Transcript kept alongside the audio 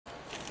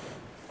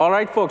All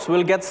right, folks,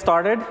 we'll get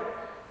started.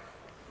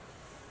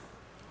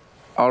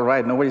 All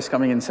right, nobody's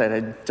coming inside. I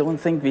don't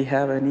think we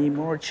have any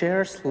more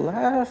chairs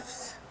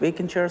left,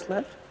 vacant chairs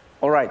left.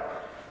 All right.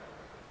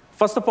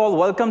 First of all,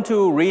 welcome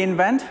to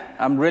reInvent.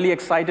 I'm really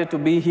excited to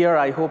be here.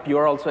 I hope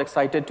you're also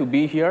excited to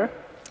be here.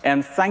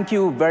 And thank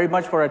you very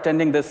much for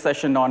attending this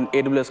session on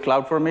AWS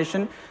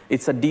CloudFormation.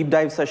 It's a deep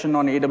dive session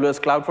on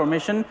AWS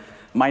CloudFormation.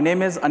 My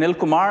name is Anil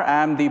Kumar.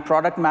 I'm the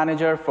product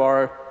manager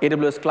for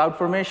AWS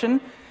CloudFormation.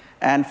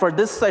 And for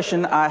this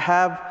session, I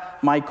have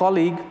my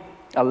colleague.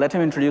 I'll let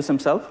him introduce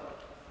himself.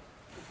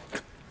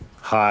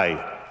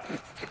 Hi.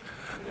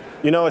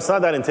 You know, it's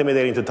not that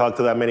intimidating to talk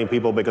to that many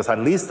people because at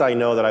least I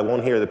know that I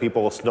won't hear the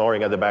people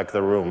snoring at the back of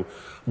the room.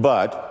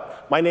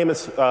 But my name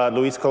is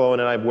Luis Colon,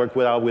 and I've worked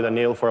with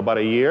Anil for about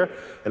a year,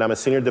 and I'm a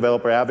senior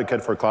developer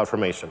advocate for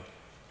CloudFormation.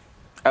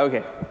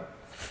 OK.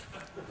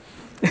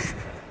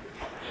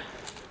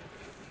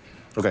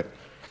 OK.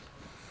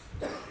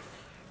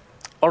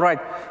 All right.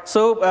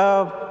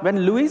 So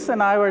when Luis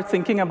and I were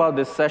thinking about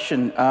this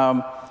session,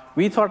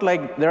 we thought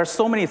like there are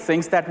so many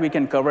things that we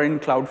can cover in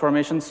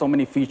CloudFormation, so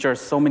many features,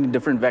 so many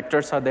different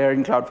vectors are there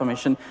in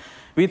CloudFormation.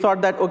 We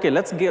thought that, OK,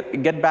 let's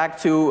get back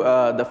to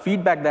the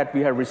feedback that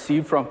we have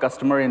received from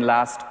customer in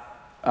last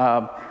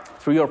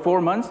 3 or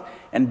 4 months.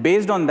 And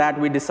based on that,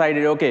 we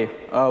decided, OK,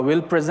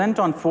 we'll present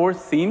on 4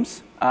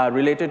 themes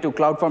related to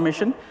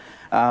CloudFormation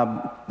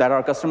that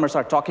our customers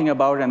are talking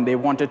about, and they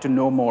wanted to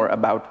know more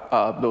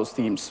about those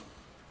themes.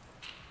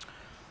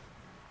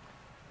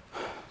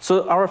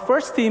 So our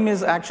first theme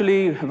is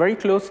actually very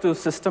close to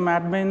system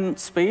admin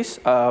space.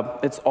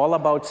 It's all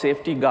about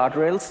safety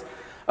guardrails.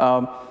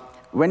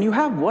 When you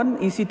have one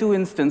EC2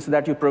 instance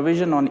that you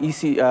provision on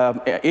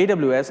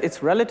AWS,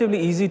 it's relatively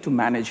easy to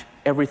manage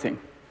everything.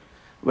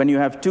 When you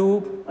have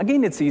 2,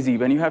 again, it's easy.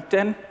 When you have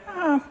 10,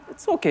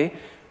 it's OK.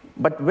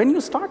 But when you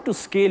start to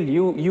scale,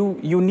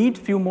 you need a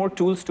few more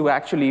tools to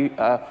actually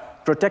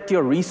protect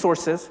your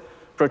resources,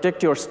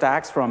 protect your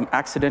stacks from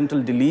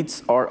accidental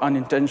deletes or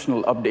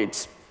unintentional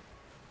updates.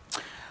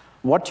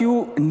 What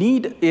you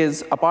need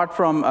is, apart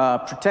from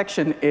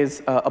protection,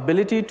 is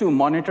ability to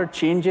monitor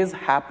changes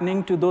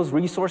happening to those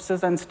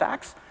resources and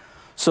stacks.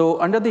 So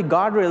under the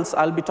guardrails,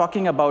 I'll be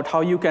talking about how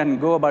you can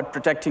go about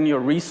protecting your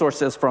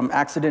resources from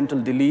accidental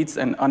deletes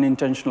and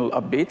unintentional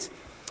updates.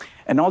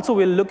 And also,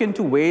 we'll look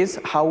into ways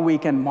how we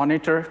can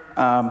monitor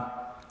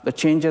the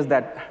changes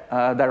that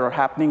are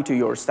happening to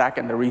your stack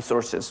and the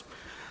resources.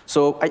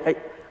 So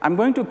I'm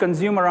going to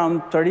consume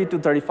around 30 to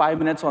 35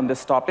 minutes on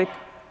this topic.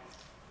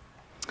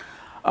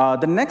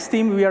 The next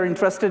theme we are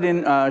interested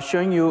in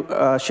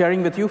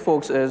sharing with you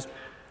folks is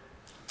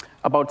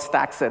about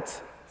stack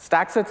sets.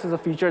 Stack sets is a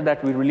feature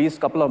that we released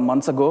a couple of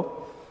months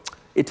ago.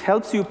 It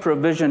helps you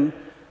provision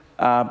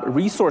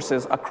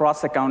resources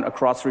across account,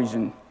 across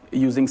region,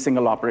 using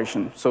single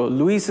operation. So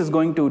Luis is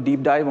going to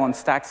deep dive on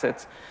stack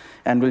sets,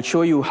 and will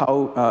show you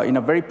how, in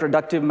a very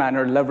productive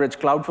manner, leverage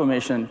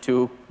CloudFormation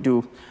to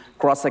do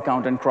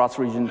cross-account and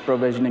cross-region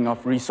provisioning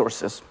of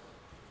resources.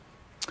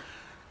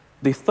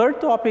 The third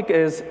topic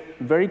is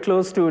very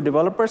close to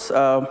developers.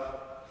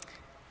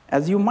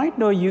 As you might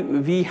know,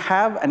 we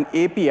have an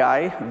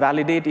API,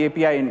 Validate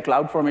API in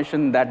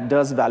CloudFormation that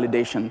does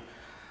validation.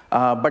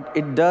 But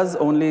it does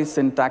only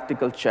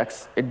syntactical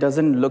checks. It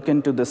doesn't look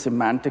into the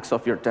semantics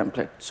of your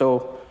template.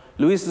 So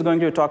Luis is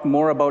going to talk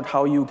more about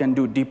how you can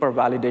do deeper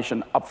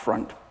validation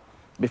upfront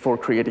before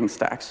creating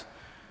stacks.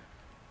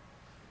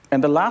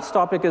 And the last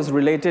topic is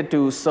related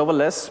to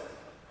serverless.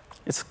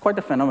 It's quite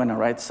a phenomenon,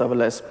 right,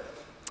 serverless.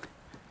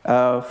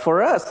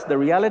 For us, the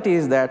reality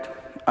is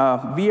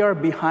that we are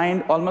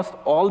behind almost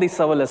all the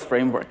serverless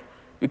framework.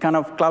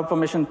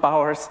 CloudFormation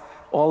powers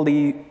all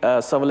the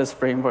serverless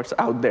frameworks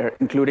out there,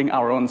 including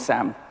our own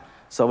SAM,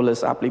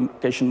 serverless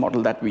application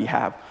model that we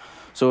have.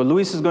 So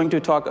Luis is going to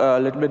talk a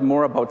little bit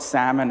more about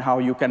SAM and how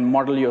you can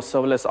model your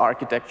serverless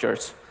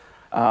architectures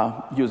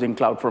using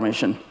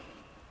CloudFormation.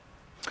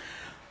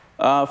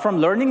 From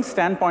learning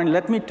standpoint,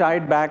 let me tie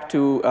it back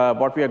to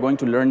what we are going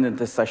to learn in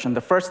this session. The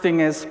first thing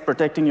is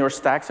protecting your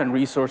stacks and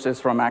resources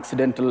from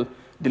accidental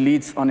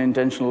deletes,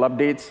 unintentional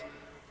updates.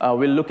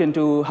 We'll look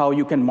into how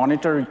you can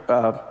monitor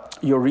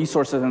your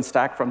resources and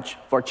stack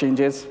for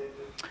changes.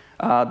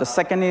 The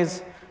second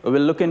is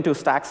we'll look into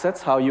stack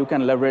sets, how you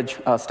can leverage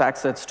stack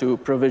sets to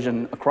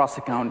provision across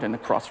account and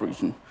across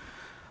region.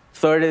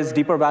 Third is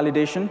deeper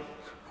validation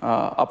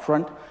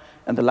upfront.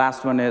 And the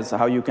last one is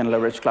how you can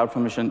leverage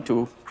CloudFormation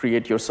to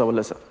create your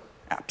serverless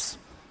apps.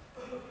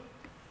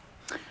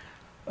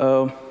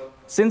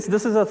 Since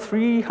this is a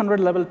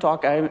 300-level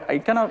talk, I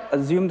kind of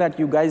assume that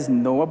you guys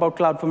know about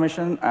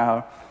CloudFormation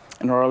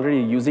and are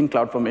already using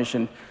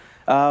CloudFormation.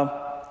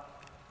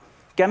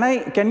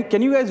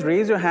 Can you guys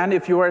raise your hand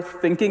if you are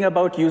thinking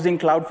about using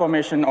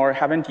CloudFormation or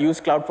haven't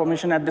used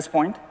CloudFormation at this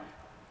point?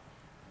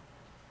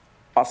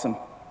 Awesome.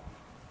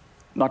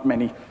 Not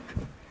many.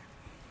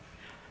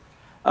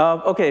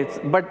 OK,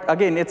 but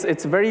again,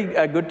 it's very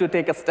good to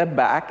take a step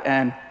back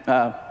and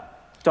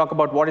talk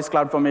about what is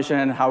CloudFormation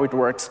and how it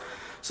works.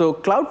 So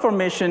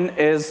CloudFormation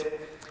is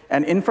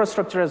an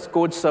infrastructure as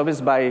code service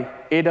by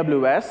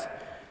AWS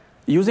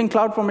Using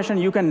CloudFormation,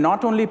 you can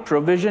not only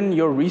provision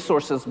your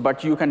resources,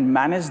 but you can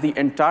manage the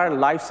entire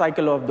life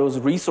cycle of those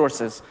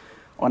resources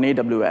on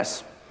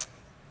AWS.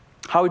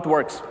 How it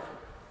works: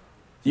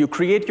 you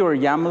create your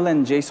YAML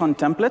and JSON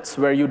templates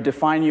where you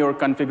define your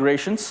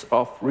configurations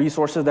of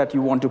resources that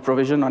you want to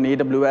provision on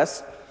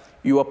AWS.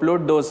 You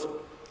upload those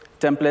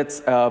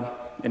templates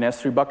in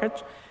S3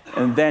 buckets,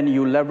 and then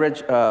you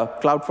leverage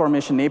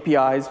CloudFormation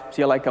APIs,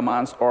 CLI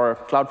commands, or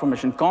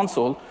CloudFormation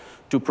console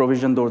to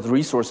provision those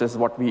resources,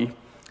 what we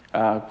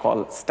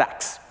call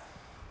stacks.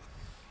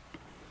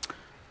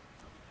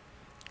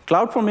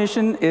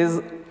 CloudFormation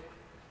is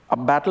a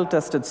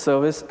battle-tested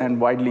service and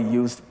widely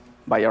used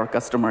by our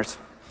customers.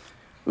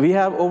 We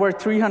have over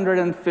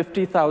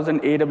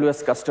 350,000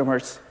 AWS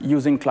customers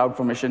using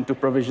CloudFormation to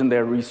provision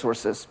their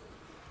resources.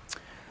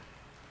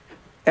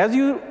 As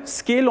you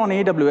scale on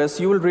AWS,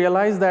 you will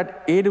realize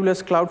that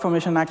AWS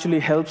CloudFormation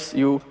actually helps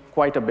you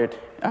quite a bit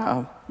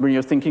when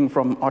you're thinking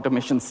from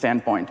automation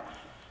standpoint.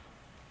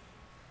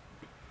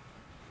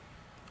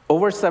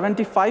 Over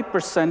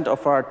 75%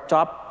 of our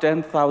top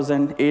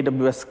 10,000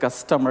 AWS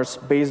customers,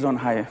 based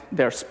on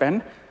their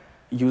spend,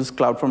 use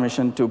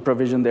CloudFormation to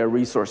provision their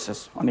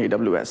resources on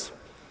AWS.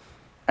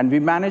 And we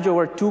manage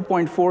over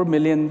 2.4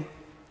 million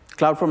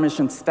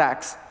CloudFormation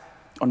stacks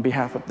on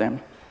behalf of them.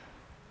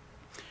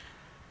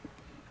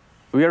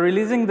 We are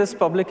releasing this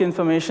public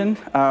information.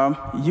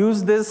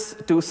 Use this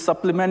to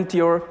supplement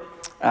your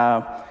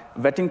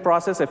vetting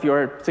process. If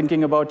you're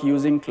thinking about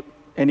using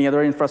any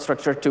other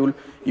infrastructure tool,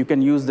 you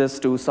can use this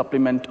to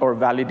supplement or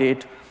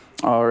validate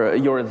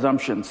your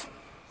assumptions.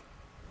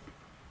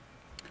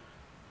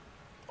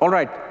 All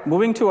right,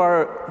 moving to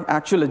our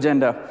actual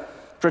agenda,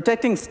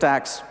 protecting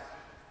stacks.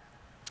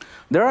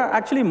 There are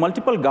actually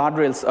multiple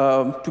guardrails,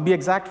 to be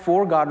exact,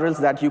 4 guardrails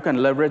that you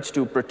can leverage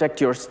to protect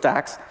your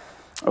stacks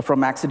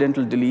from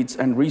accidental deletes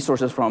and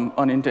resources from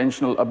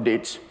unintentional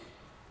updates.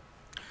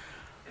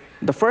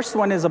 The first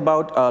one is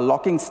about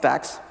locking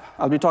stacks.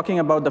 I'll be talking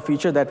about the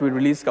feature that we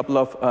released a couple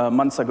of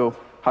months ago,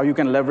 how you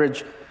can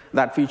leverage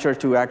that feature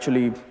to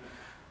actually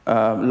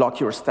lock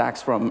your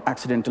stacks from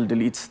accidental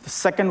deletes. The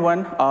second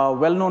one, a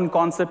well-known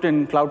concept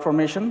in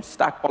CloudFormation,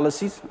 stack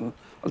policies.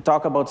 I'll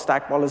talk about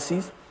stack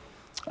policies.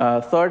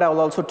 Third, I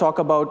will also talk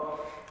about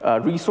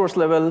resource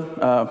level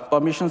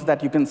permissions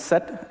that you can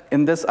set.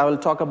 In this, I will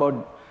talk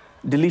about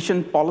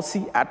deletion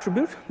policy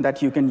attribute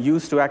that you can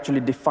use to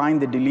actually define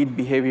the delete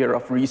behavior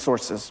of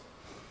resources.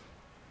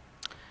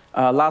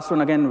 Last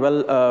one, again,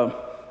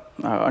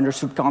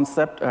 understood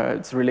concept.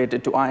 It's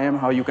related to IAM,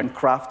 how you can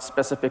craft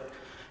specific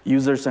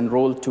users and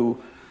role to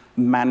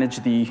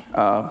manage the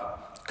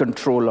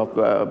control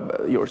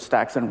of your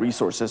stacks and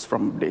resources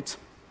from updates.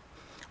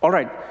 All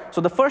right,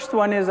 so the first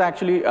one is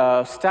actually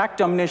stack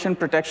termination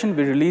protection.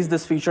 We released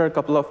this feature a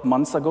couple of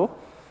months ago.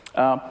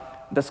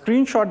 The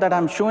screenshot that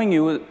I'm showing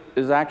you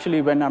is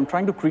actually when I'm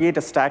trying to create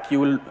a stack,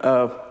 you'll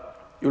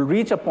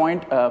reach a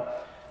point.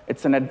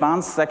 It's an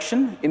advanced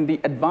section. In the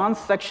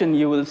advanced section,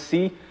 you will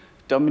see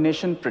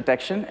termination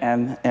protection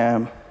and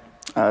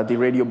the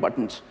radio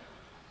buttons.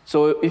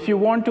 So if you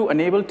want to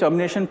enable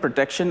termination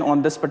protection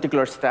on this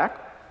particular stack,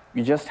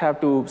 you just have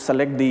to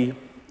select the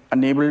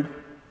enabled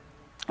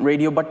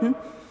radio button.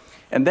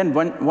 And then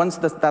once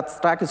that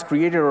stack is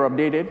created or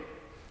updated,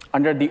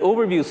 under the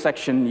overview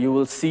section, you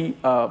will see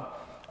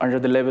under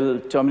the level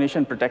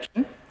termination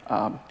protection,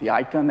 the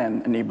icon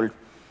and enabled.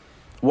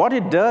 What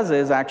it does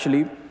is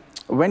actually,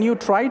 when you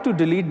try to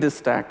delete this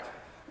stack,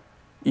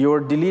 your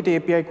delete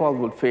API call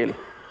will fail.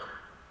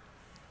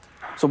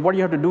 So what do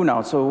you have to do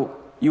now? So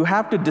you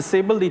have to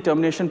disable the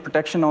termination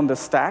protection on the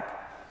stack,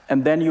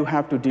 and then you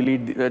have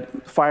to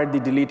fire the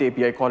delete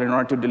API call in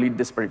order to delete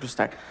this particular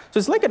stack. So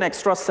it's like an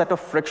extra set of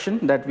friction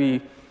that we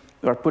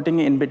are putting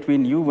in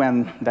between you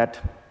and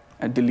that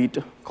delete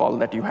call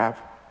that you have.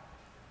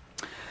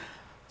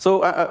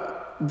 So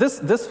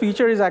this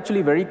feature is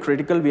actually very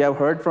critical. We have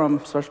heard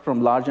especially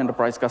from large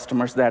enterprise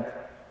customers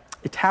that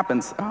it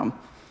happens.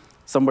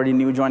 Somebody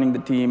new joining the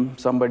team,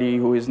 somebody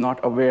who is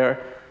not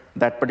aware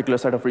that particular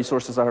set of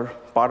resources are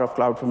part of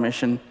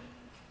CloudFormation,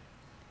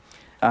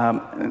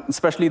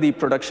 especially the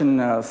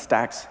production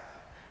stacks.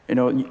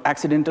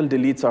 Accidental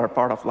deletes are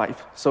part of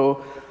life.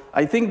 So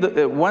I think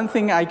the one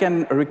thing I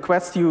can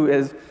request you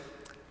is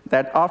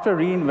that after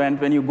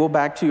reInvent, when you go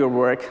back to your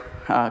work,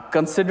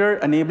 consider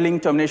enabling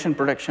termination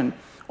protection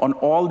on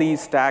all these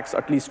stacks,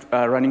 at least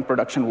running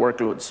production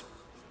workloads.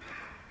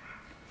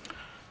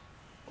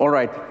 All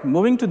right,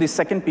 moving to the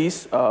second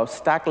piece,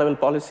 stack level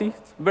policy.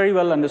 Very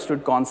well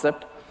understood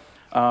concept.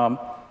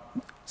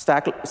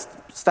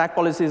 Stack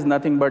policy is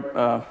nothing but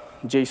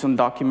JSON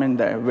document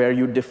where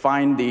you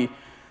define the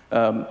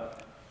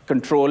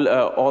control,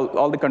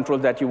 all the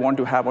controls that you want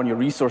to have on your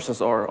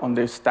resources or on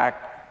the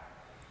stack.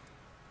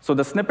 So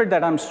the snippet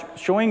that I'm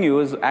showing you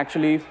is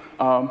actually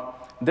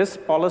this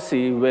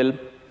policy will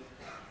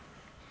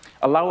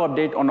allow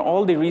update on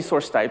all the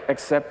resource type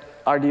except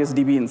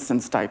RDS-DB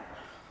instance type.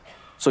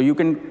 So you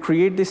can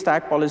create the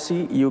stack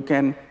policy. You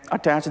can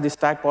attach the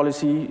stack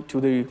policy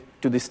to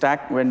the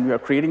stack when we are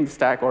creating the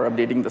stack or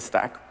updating the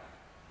stack.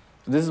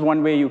 This is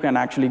one way you can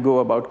actually go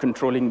about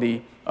controlling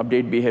the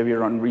update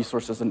behavior on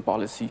resources and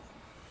policy.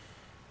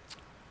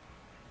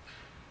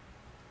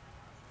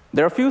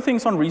 There are a few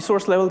things on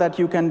resource level that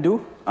you can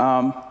do.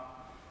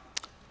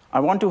 I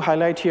want to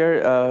highlight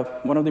here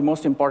one of the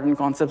most important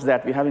concepts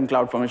that we have in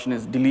CloudFormation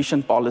is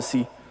deletion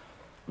policy.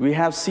 We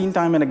have seen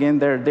time and again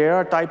there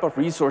are type of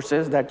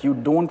resources that you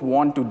don't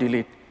want to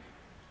delete.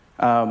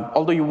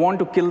 Although you want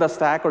to kill the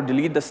stack or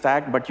delete the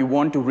stack, but you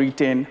want to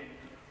retain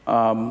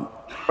a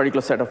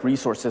particular set of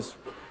resources.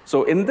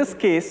 So in this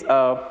case,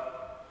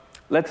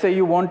 let's say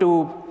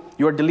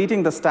you're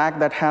deleting the stack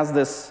that has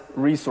this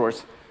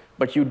resource,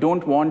 but you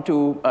don't want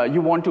to,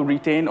 you want to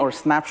retain or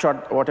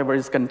snapshot whatever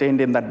is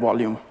contained in that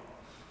volume.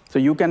 So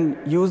you can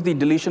use the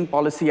deletion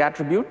policy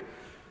attribute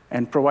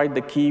and provide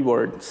the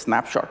keyword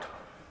snapshot.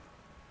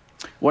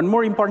 One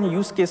more important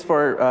use case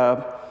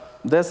for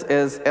this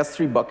is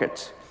S3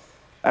 buckets.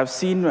 I've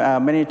seen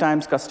many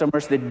times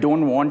customers, they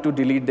don't want to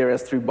delete their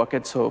S3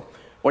 bucket. So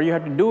what you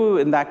have to do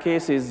in that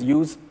case is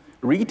use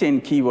retain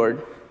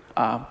keyword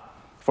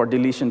for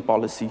deletion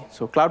policy.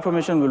 So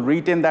CloudFormation will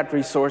retain that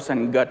resource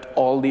and gut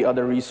all the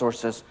other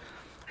resources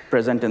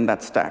present in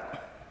that stack.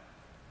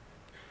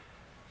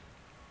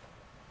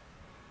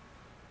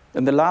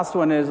 And the last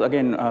one is,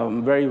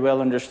 again, very well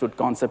understood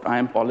concept,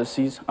 IAM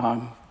policies.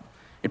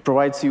 It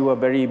provides you a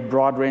very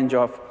broad range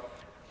of,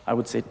 I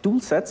would say, tool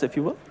sets, if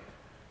you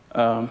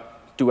will,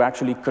 to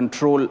actually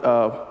control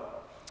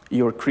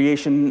your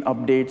creation,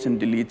 updates,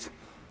 and deletes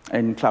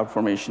in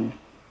CloudFormation.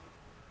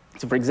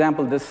 So for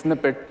example, this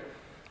snippet,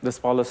 this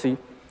policy,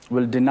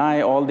 will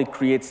deny all the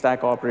create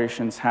stack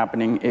operations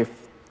happening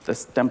if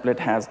this template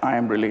has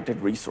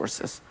IAM-related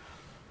resources.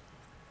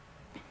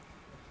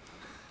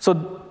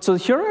 So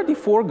here are the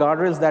 4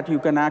 guardrails that you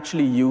can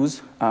actually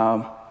use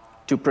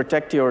to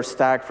protect your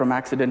stack from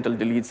accidental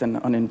deletes and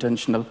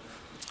unintentional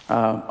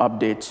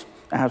updates.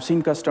 I have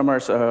seen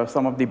customers,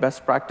 some of the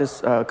best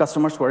practice,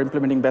 customers who are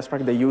implementing best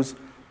practice, they use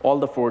all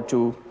the 4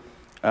 to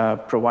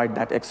provide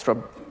that extra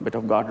bit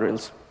of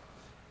guardrails.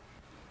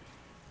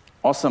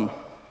 Awesome.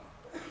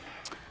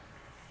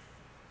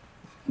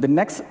 The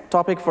next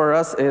topic for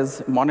us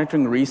is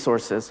monitoring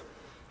resources.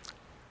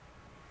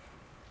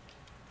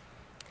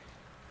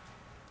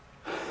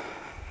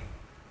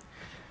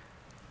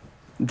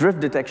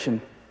 Drift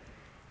detection.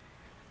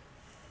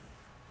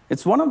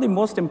 It's one of the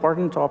most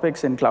important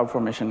topics in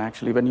CloudFormation,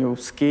 actually. When you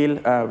scale,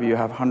 you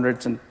have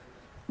hundreds and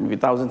maybe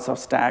thousands of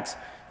stacks.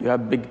 You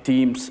have big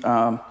teams.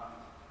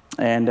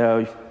 And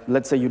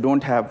let's say you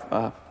don't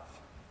have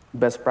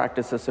best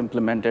practices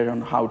implemented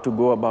on how to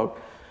go about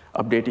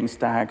updating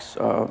stacks,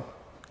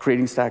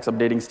 creating stacks,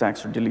 updating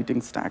stacks, or deleting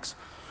stacks.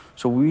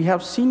 So we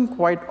have seen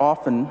quite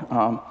often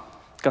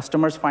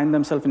customers find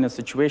themselves in a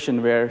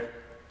situation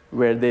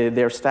where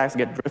their stacks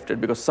get drifted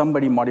because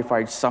somebody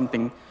modified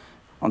something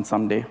on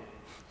some day.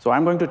 So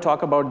I'm going to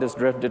talk about this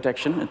drift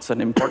detection. It's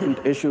an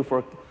important issue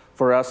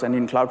for us and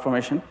in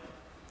CloudFormation.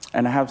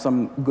 And I have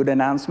some good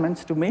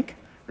announcements to make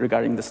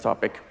regarding this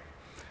topic.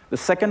 The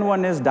second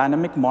one is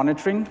dynamic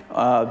monitoring.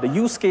 The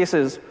use case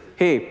is,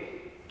 hey,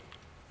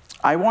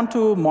 I want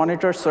to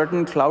monitor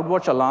certain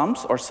CloudWatch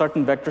alarms or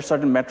certain vectors,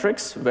 certain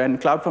metrics when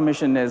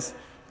CloudFormation is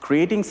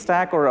creating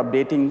stack or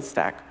updating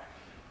stack.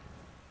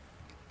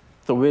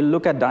 So we'll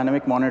look at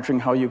dynamic monitoring,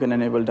 how you can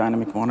enable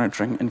dynamic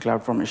monitoring in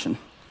CloudFormation.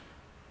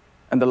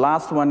 And the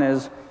last one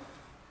is,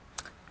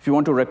 if you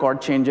want to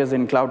record changes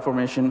in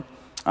CloudFormation,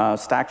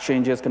 stack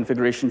changes,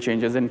 configuration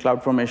changes in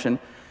CloudFormation,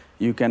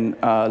 you can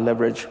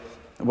leverage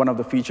one of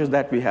the features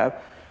that we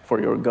have for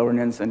your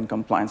governance and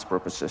compliance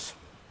purposes.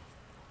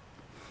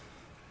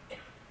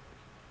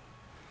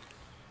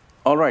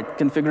 All right,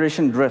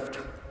 configuration drift.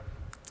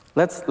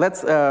 Let's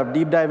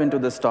deep dive into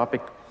this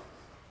topic.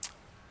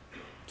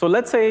 So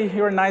let's say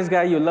you're a nice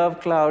guy, you love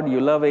cloud,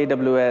 you love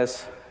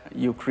AWS,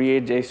 you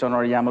create JSON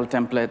or YAML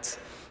templates,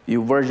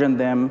 you version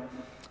them,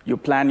 you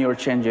plan your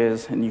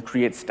changes, and you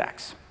create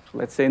stacks. So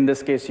let's say in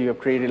this case, you have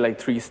created like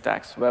 3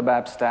 stacks, web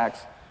app stacks,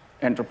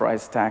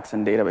 enterprise stacks,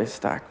 and database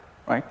stack,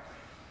 right?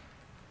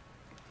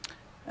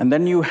 And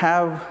then you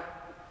have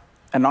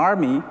an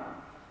army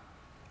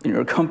in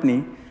your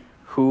company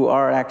who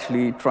are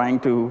actually trying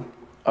to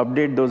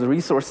update those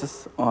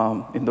resources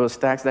in those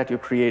stacks that you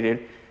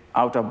created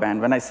out of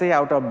band. When I say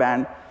out of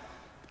band,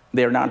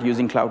 they're not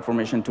using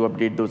CloudFormation to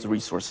update those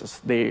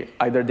resources.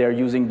 Either they're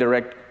using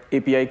direct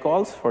API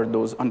calls for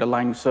those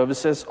underlying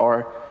services,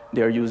 or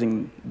they're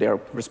using their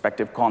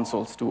respective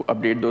consoles to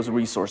update those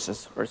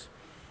resources.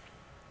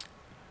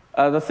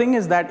 The thing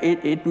is that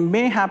it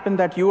may happen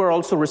that you are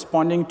also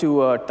responding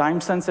to a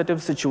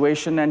time-sensitive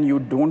situation and you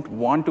don't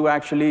want to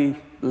actually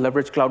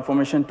leverage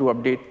CloudFormation to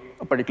update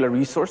a particular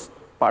resource,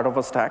 part of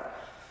a stack,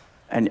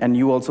 and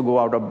you also go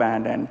out of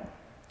band and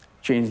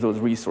change those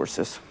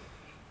resources.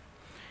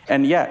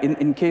 And yeah,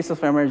 in case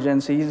of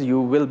emergencies, you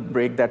will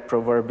break that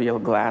proverbial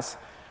glass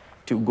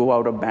to go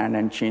out of band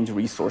and change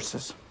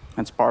resources.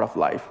 That's part of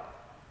life.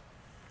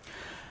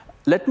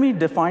 Let me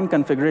define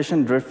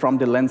configuration drift from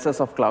the lenses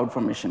of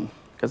CloudFormation,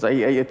 because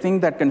I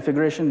think that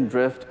configuration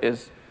drift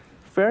is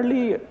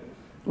fairly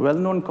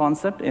well-known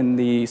concept in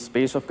the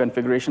space of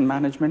configuration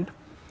management.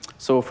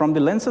 So from the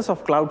lenses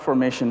of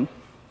CloudFormation,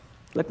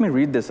 let me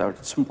read this out.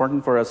 It's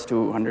important for us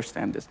to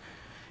understand this.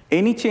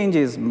 Any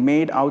changes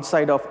made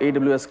outside of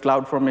AWS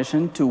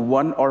CloudFormation to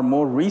one or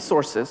more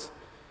resources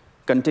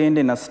contained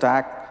in a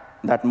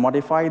stack that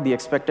modify the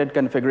expected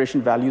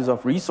configuration values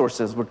of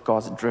resources would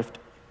cause drift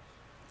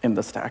in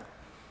the stack.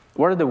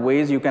 What are the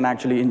ways you can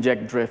actually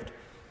inject drift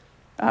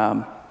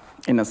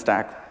in a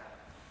stack?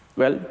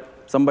 Well,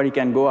 somebody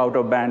can go out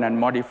of band and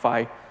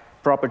modify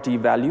property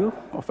value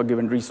of a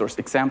given resource.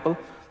 Example,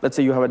 let's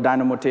say you have a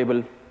Dynamo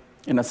table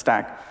in a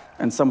stack,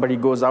 and somebody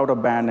goes out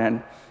of band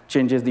and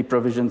changes the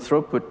provision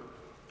throughput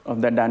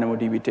of that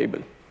DynamoDB table.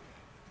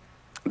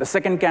 The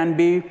second can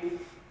be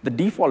the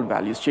default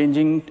values,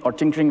 changing or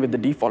tinkering with the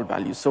default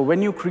values. So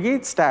when you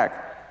create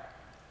stack,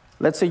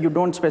 let's say you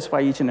don't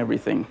specify each and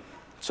everything.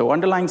 So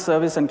underlying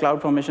service and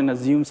CloudFormation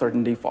assume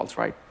certain defaults,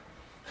 right?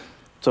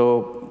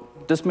 So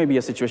this may be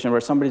a situation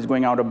where somebody's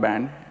going out of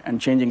band and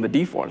changing the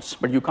defaults,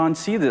 but you can't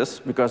see this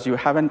because you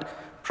haven't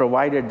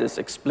provided this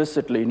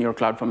explicitly in your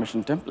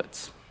CloudFormation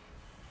templates.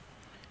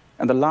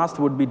 And the last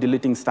would be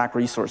deleting stack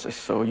resources.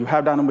 So you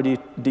have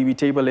DynamoDB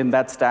table in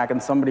that stack,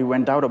 and somebody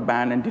went out of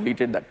band and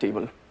deleted that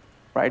table,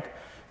 right?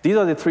 These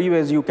are the three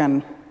ways you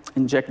can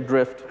inject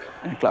drift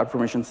in a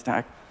CloudFormation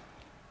stack.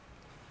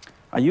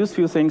 I use a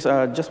few things.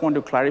 I just want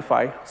to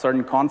clarify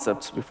certain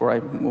concepts before I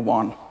move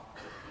on.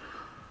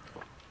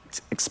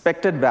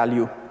 Expected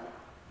value.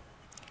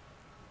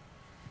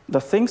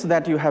 The things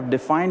that you have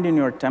defined in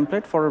your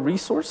template for a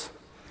resource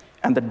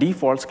and the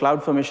defaults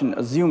CloudFormation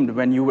assumed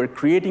when you were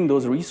creating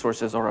those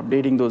resources or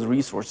updating those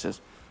resources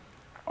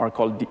are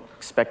called the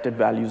expected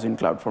values in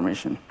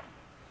CloudFormation.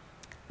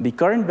 The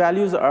current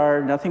values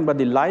are nothing but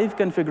the live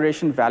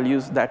configuration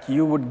values that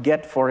you would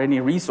get for any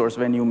resource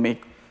when you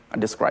make a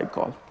describe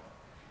call.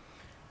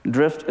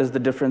 Drift is the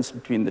difference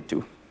between the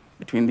two,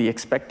 between the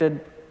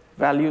expected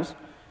values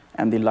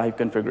and the live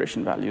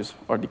configuration values,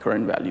 or the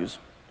current values.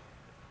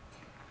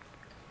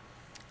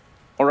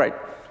 All right,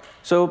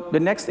 so the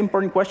next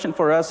important question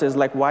for us is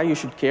like why you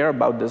should care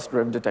about this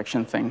drift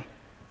detection thing.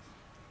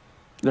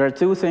 There are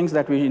two things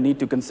that we need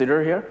to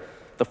consider here.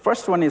 The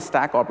first one is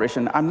stack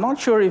operation. I'm not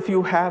sure if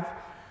you have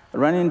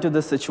run into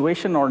this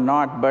situation or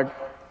not,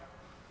 but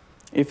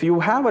if you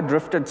have a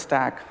drifted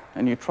stack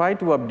and you try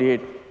to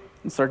update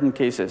in certain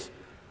cases,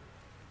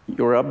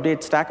 your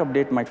stack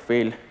update might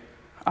fail.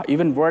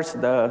 Even worse,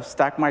 the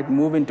stack might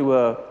move into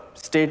a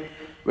state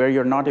where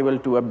you're not able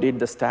to update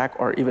the stack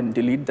or even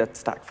delete that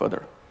stack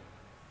further.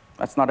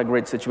 That's not a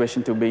great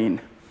situation to be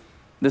in.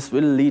 This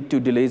will lead to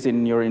delays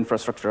in your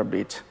infrastructure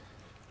updates.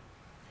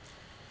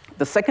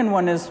 The second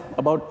one is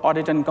about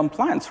audit and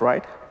compliance,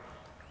 right?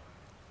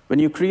 When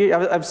you create,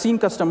 I've seen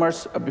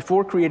customers,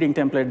 before creating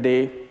template,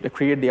 they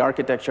create the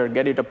architecture,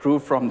 get it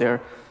approved from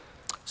their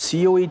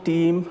COE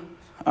team,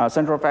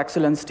 Center of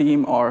Excellence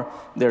team, or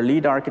their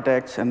lead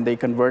architects, and they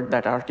convert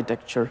that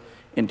architecture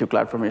into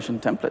CloudFormation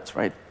templates,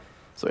 right?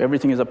 So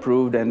everything is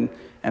approved, and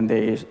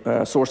they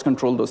source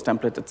control those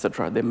templates, et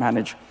cetera. They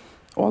manage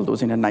all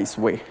those in a nice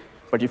way.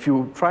 But if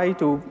you try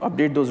to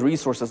update those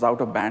resources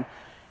out of band,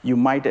 you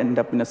might end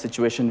up in a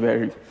situation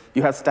where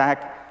you have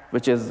stack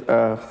which is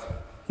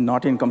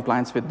not in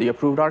compliance with the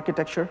approved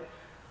architecture.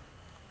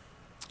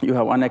 You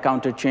have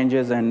unaccounted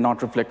changes and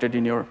not reflected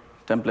in your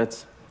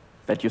templates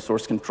that you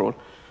source control.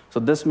 So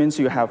this means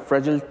you have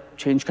fragile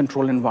change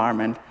control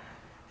environment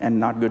and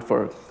not good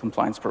for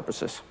compliance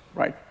purposes,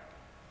 right?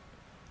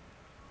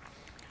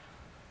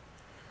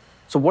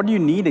 So what you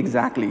need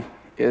exactly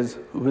is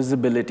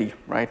visibility,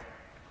 right?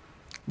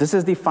 This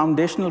is the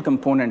foundational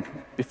component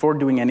before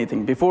doing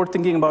anything. Before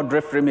thinking about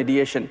drift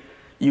remediation,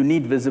 you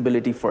need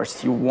visibility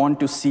first. You want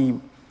to see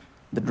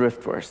the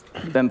drift first,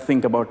 then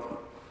think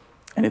about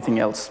anything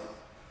else.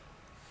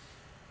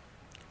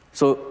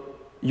 So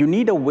you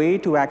need a way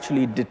to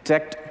actually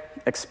detect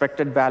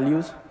expected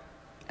values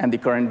and the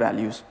current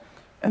values,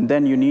 and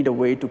then you need a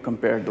way to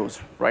compare those,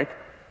 right?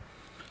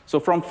 So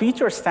from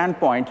feature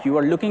standpoint, you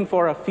are looking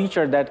for a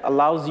feature that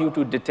allows you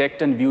to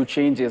detect and view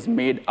changes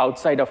made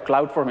outside of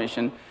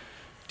CloudFormation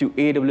to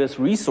AWS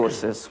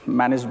resources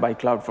managed by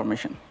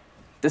CloudFormation.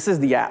 This is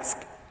the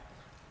ask.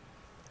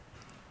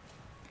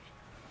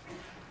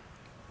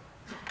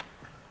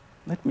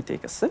 Let me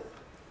take a sip.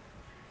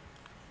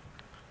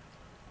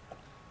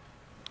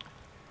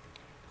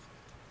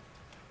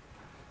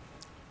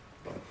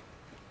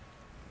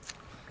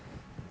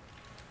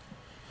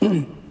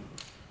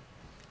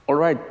 All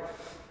right,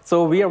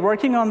 so we are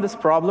working on this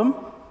problem,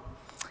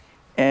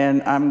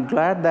 and I'm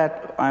glad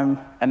that I'm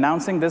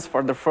announcing this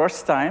for the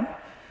first time,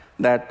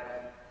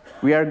 that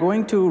we are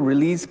going to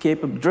release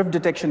drift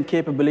detection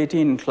capability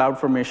in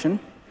CloudFormation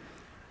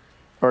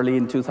early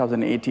in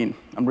 2018.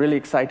 I'm really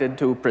excited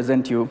to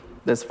present you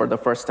this for the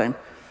first time.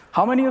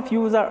 How many of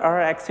you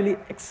are actually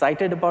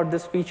excited about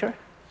this feature?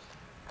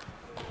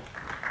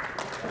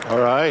 All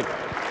right.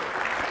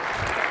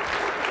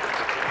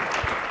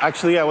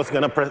 Actually, I was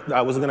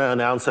gonna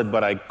announce it,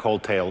 but I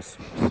called tails.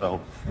 So.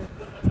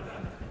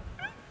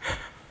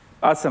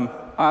 Awesome,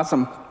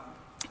 awesome.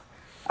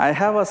 I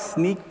have a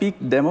sneak peek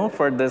demo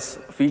for this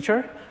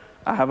feature.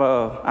 I have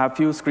a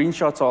few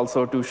screenshots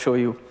also to show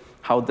you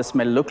how this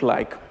may look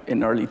like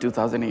in early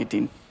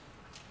 2018.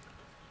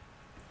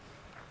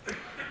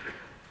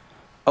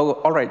 Oh,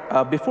 all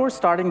right. Before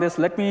starting this,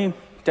 let me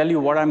tell you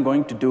what I'm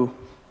going to do.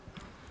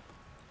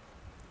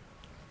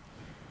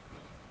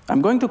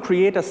 I'm going to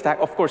create a stack.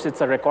 Of course,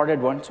 it's a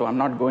recorded one, so I'm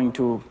not going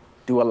to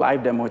do a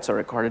live demo. It's a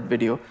recorded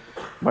video.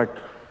 But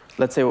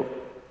let's say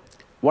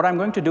what I'm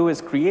going to do is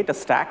create a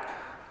stack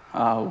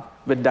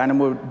with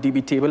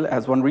DynamoDB table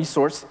as one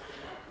resource.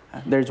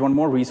 There's one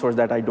more resource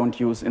that I don't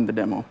use in the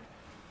demo.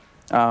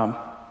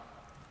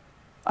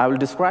 I will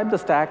describe the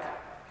stack,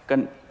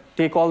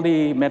 take all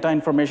the meta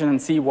information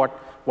and see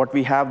what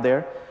we have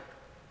there.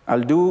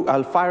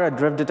 I'll fire a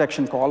drift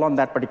detection call on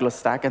that particular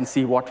stack and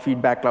see what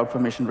feedback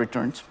CloudFormation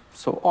returns.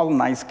 So all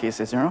nice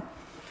cases, you know.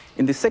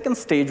 In the second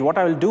stage, what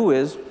I will do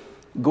is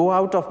go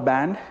out of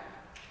band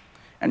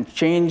and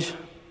change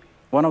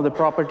one of the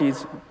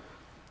properties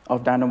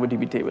of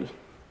DynamoDB table.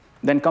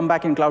 Then come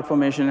back in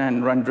CloudFormation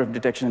and run drift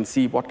detection and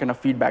see what kind of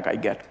feedback I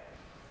get.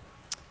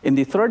 In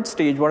the third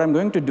stage, what I'm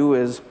going to do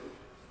is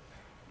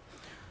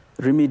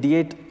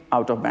remediate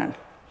out of band.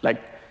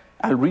 Like,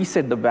 I'll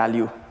reset the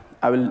value.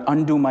 I will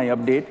undo my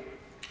update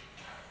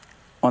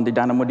on the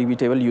DynamoDB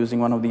table using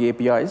one of the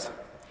APIs,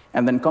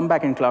 and then come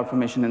back in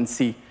CloudFormation and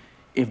see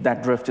if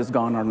that drift is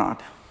gone or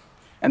not.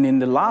 And in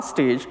the last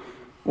stage,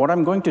 what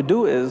I'm going to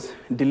do is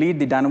delete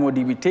the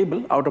DynamoDB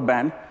table out of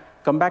band,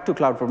 come back to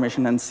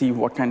CloudFormation and see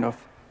what kind of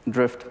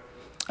drift,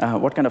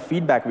 what kind of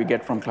feedback we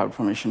get from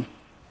CloudFormation.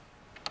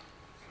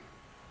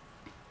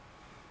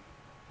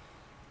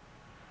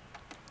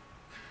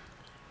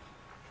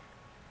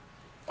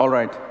 All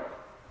right.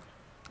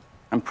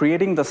 I'm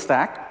creating the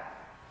stack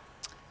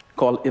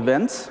called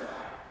events.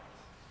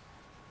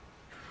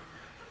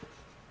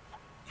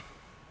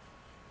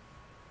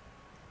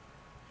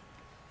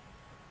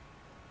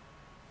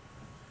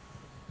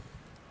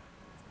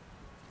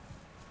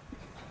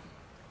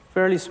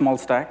 Fairly small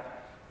stack.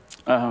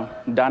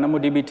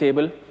 DynamoDB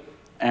table,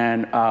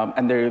 and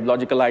the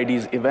logical ID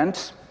is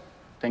events,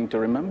 thing to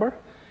remember,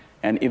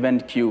 and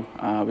event queue,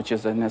 which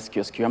is an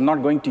SQS queue. I'm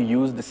not going to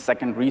use the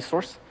second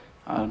resource.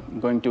 I'm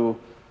going to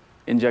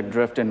inject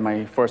drift in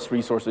my first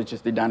resource, which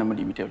is the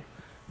DynamoDB table.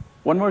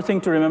 One more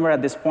thing to remember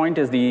at this point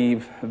is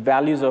the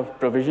values of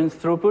provisions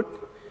throughput.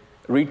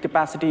 Read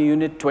capacity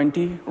unit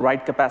 20,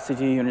 write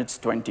capacity units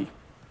 20.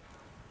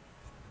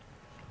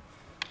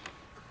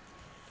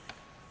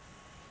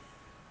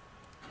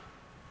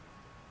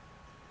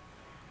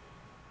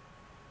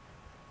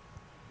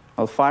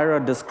 I'll fire a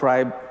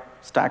describe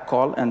stack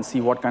call and see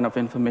what kind of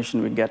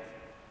information we get.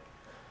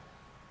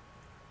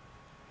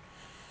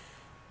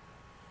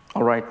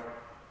 All right.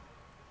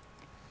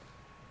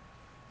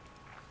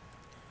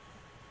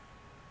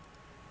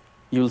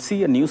 You'll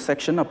see a new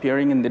section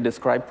appearing in the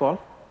describe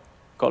call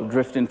called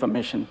drift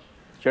information.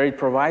 Here it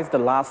provides the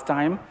last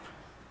time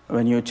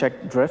when you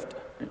check drift,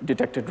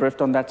 detected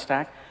drift on that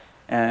stack,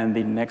 and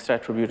the next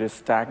attribute is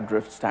stack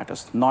drift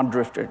status, not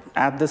drifted.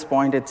 At this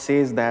point, it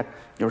says that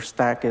your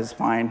stack is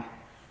fine,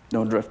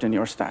 no drift in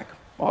your stack,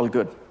 all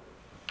good.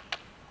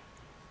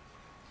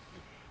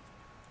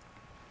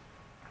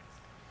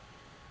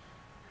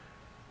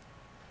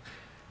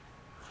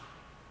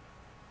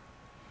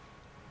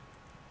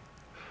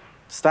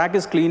 Stack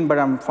is clean, but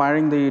I'm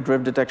firing the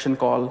drift detection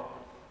call.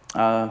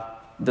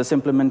 This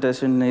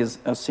implementation is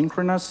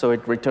asynchronous, so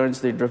it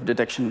returns the drift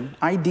detection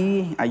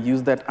ID. I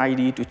use that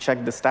ID to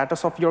check the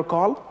status of your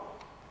call.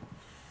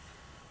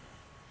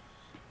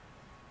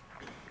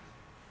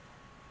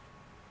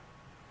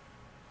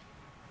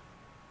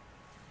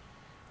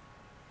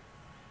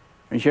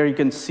 And here you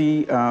can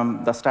see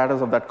the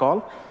status of that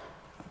call.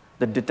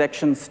 The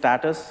detection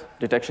status,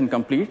 detection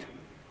complete,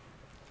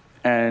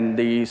 and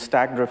the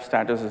stack drift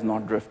status is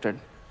not drifted.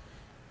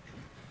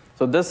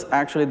 So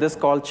this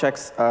call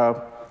checks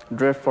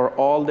drift for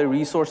all the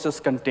resources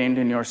contained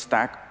in your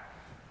stack.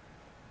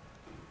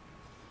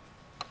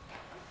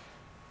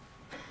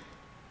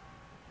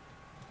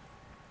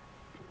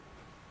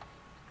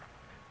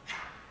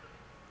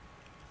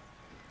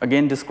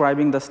 Again,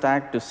 describing the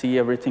stack to see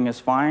everything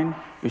is fine.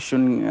 We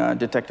shouldn't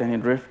detect any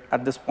drift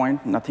at this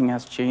point. Nothing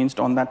has changed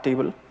on that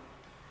table.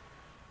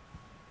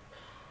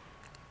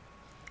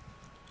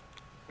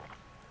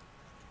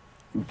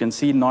 You can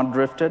see not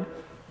drifted.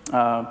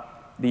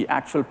 The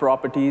actual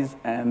properties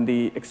and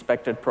the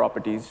expected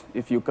properties,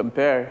 if you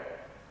compare,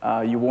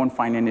 you won't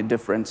find any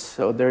difference.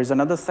 So there is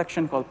another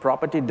section called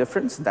property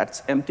difference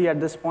that's empty at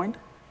this point.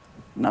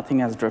 Nothing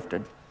has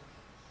drifted.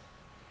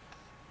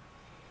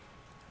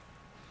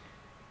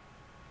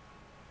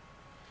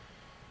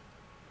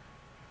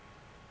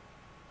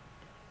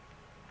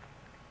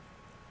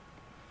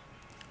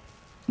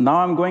 Now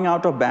I'm going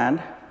out of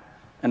band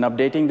and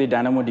updating the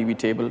DynamoDB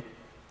table.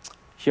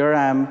 Here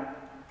I am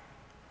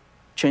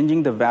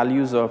changing the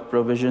values of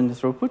provision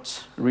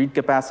throughputs. Read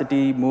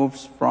capacity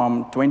moves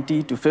from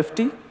 20 to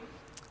 50,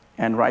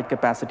 and write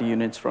capacity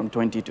units from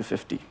 20 to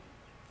 50.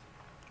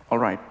 All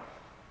right.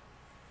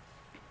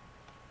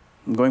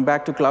 Going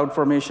back to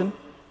CloudFormation,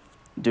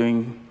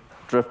 doing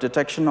drift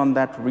detection on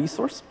that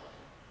resource.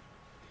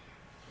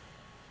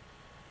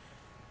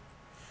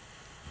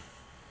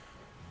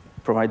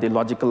 Provide the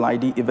logical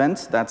ID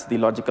events. That's the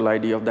logical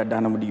ID of that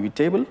DynamoDB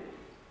table.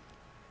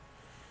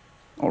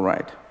 All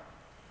right.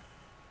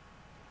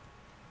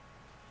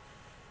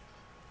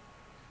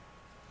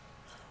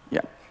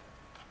 Yeah.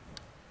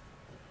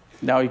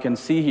 Now you can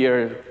see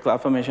here,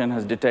 CloudFormation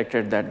has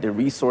detected that the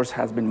resource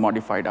has been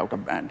modified out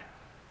of band.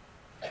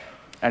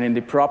 And in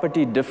the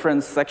property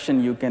difference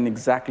section, you can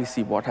exactly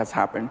see what has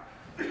happened.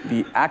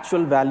 The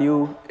actual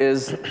value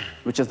is,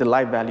 which is the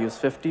live value, is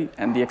 50,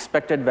 and the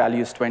expected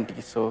value is 20.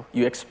 So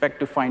you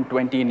expect to find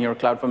 20 in your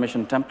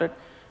CloudFormation template,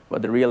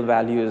 but the real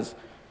value is,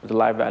 the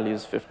live value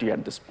is 50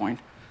 at this point.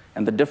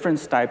 And the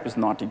difference type is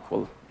not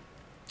equal.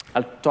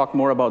 I'll talk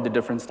more about the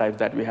difference types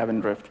that we have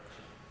in Drift.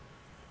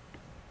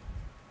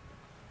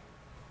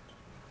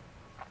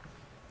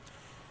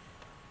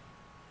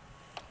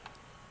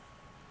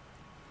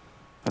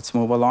 Let's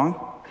move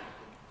along.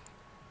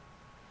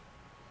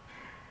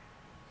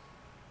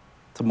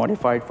 So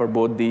modified for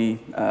both the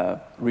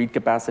read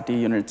capacity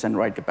units and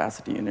write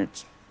capacity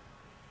units.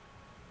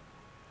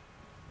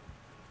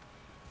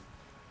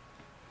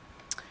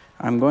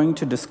 I'm going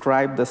to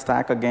describe the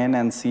stack again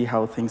and see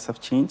how things have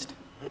changed.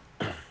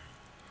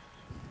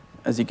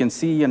 As you can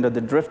see, under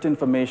the drift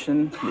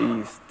information,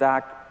 the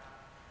stack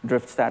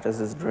drift status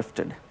is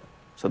drifted.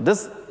 So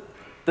this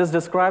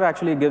describe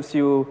actually gives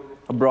you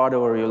a broad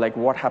overview, like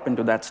what happened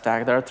to that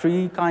stack. There are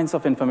three kinds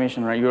of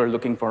information, right, you're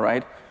looking for,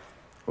 right?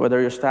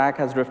 Whether your stack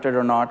has drifted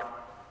or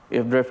not,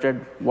 if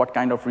drifted, what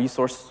kind of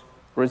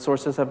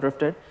resources have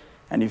drifted,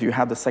 and if you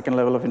have the second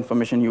level of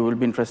information, you will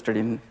be interested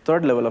in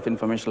third level of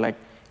information, like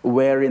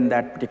where in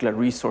that particular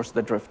resource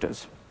the drift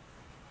is.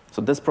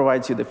 So this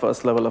provides you the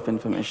first level of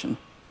information.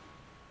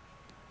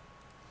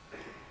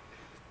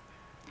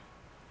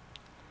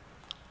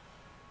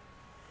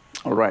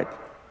 All right.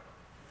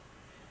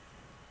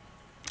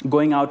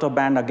 Going out of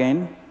band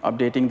again,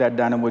 updating that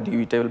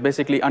DynamoDB table,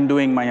 basically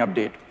undoing my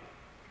update.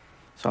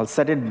 So I'll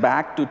set it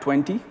back to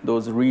 20,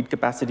 those read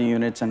capacity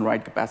units and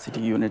write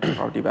capacity unit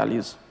property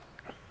values.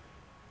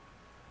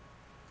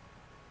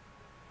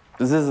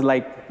 This is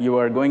like you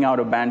are going out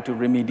of band to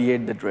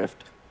remediate the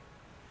drift.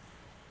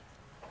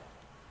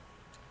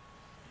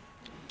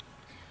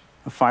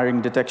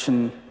 Firing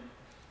detection,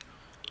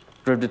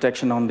 drift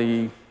detection on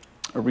the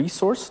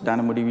resource,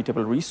 DynamoDB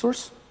table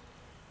resource.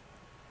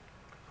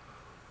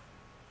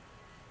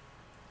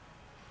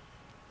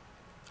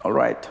 All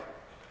right.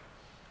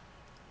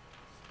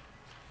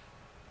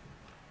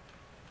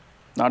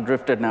 Not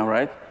drifted now,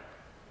 right?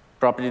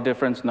 Property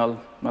difference, null,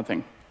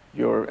 nothing.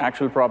 Your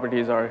actual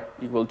properties are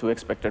equal to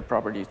expected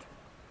properties.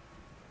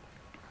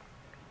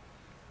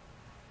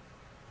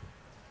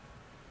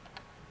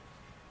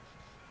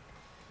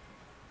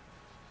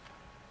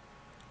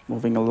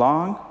 Moving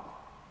along.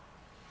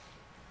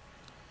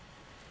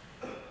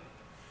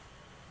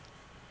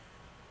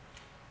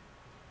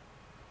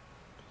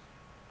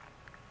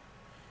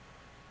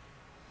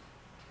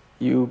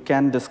 You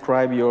can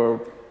describe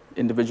your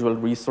individual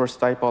resource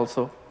type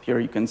also. Here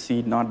you can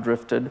see not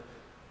drifted.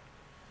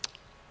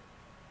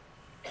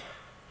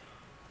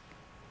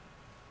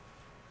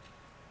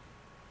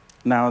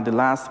 Now the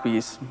last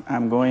piece,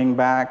 I'm going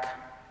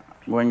back,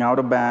 going out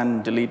of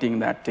band, deleting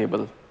that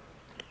table,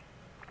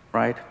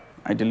 right?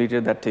 I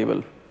deleted that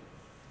table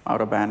out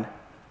of band.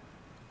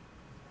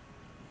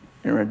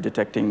 You're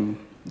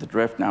detecting the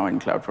drift now in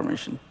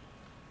CloudFormation.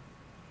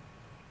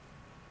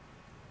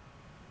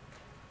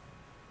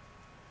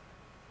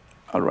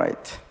 All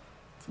right. So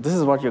this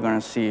is what you're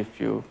going to see if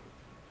you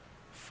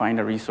find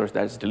a resource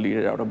that's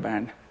deleted out of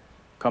band.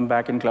 Come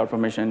back in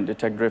CloudFormation,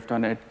 detect drift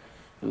on it.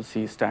 You'll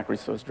see stack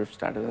resource drift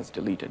status as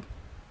deleted.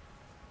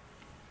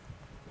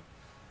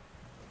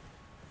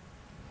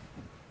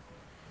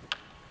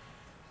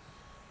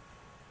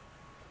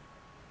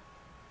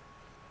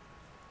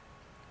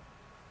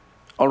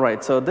 All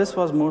right, so this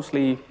was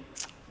mostly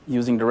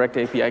using direct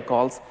API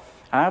calls.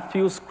 I have a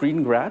few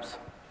screen grabs.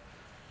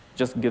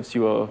 Just gives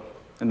you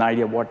an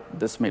idea of what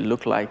this may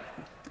look like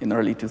in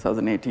early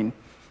 2018.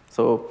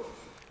 So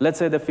let's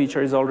say the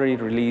feature is already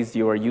released,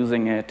 you are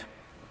using it.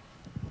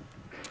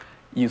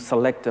 You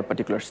select a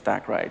particular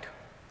stack, right?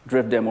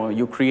 Drift demo,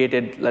 you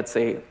created, let's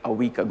say, a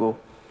week ago.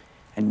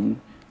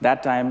 And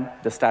that time,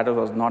 the status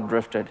was not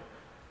drifted.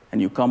 And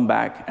you come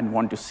back and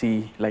want to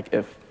see like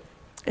if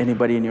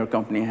anybody in your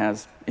company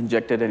has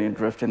injected any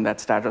drift in that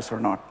status or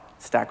not,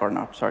 stack or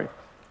not, sorry.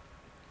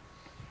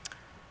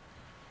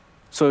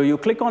 So you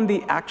click on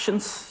the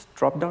Actions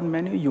drop-down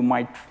menu, you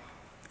might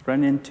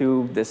run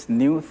into this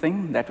new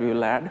thing that we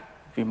will add,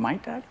 we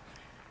might add.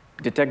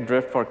 Detect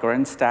drift for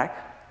current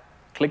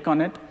stack. Click on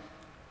it.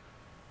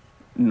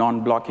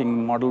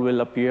 Non-blocking model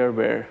will appear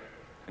where,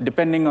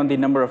 depending on the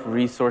number of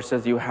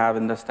resources you have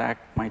in the stack,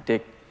 might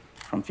take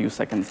from a few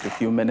seconds to a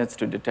few minutes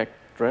to detect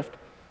drift.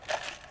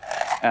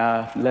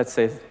 Let's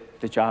say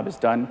the job is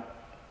done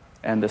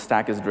and the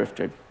stack is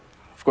drifted.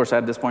 Of course,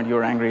 at this point,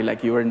 you're angry,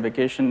 like you were in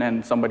vacation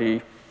and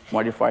somebody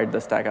modified the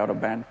stack out of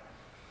band.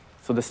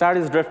 So the start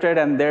is drifted,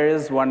 and there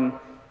is one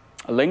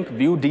link,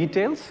 view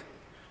details.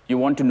 You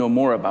want to know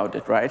more about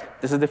it, right?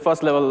 This is the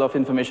first level of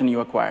information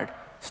you acquired.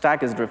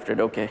 Stack is drifted,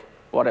 OK.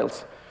 What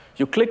else?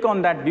 You click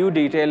on that view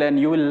detail, and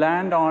you will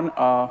land on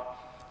a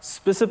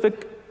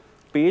specific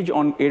page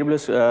on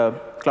AWS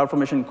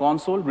CloudFormation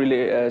console,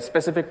 really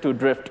specific to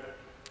drift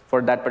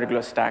for that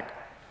particular stack.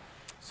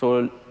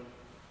 So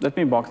let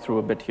me walk through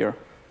a bit here.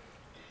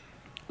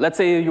 Let's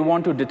say you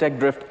want to detect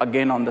drift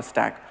again on the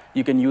stack.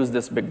 You can use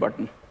this big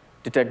button,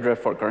 detect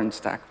drift for current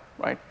stack,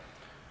 right?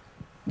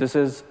 This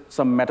is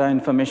some meta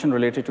information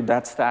related to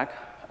that stack.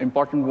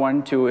 Important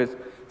one, too, is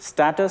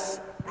status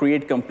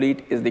create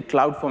complete is the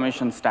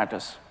CloudFormation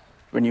status.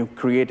 When you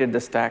created the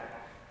stack,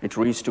 it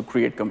reached to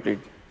create complete.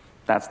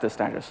 That's the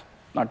status,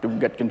 not to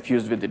get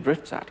confused with the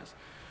drift status.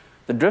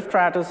 The drift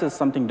status is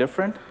something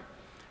different.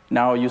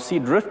 Now, you see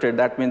drifted,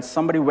 that means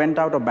somebody went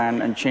out of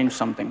band and changed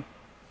something,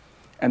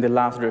 and the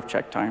last drift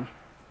check time.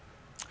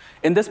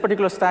 In this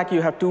particular stack,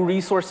 you have two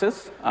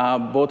resources.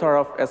 Both are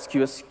of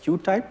SQS queue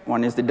type.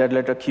 One is the dead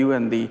letter queue,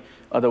 and the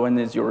other one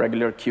is your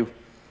regular queue.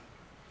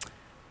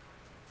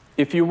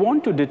 If you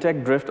want to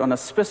detect drift on a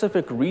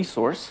specific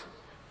resource,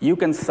 you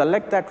can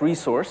select that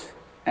resource.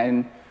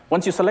 And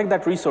once you select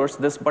that resource,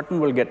 this button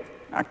will get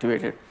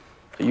activated.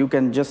 So you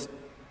can just,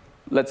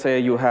 let's say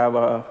you have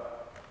a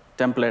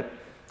template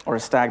or a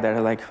stack that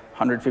has like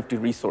 150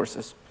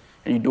 resources,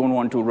 and you don't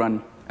want to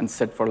run and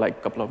sit for like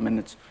a couple of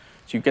minutes.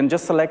 So you can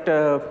just select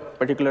a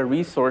particular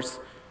resource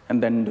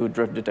and then do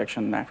drift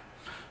detection there.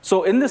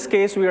 So in this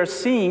case, we are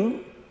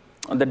seeing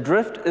the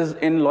drift is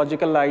in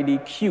logical ID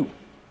queue,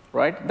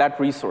 right? That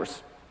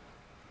resource.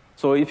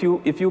 So if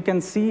you can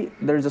see,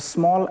 there's a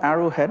small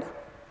arrowhead.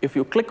 If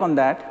you click on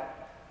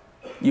that,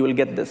 you will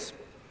get this,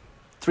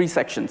 3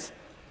 sections.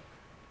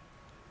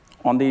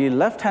 On the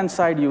left-hand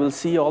side, you will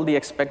see all the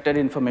expected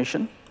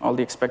information, all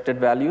the expected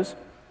values,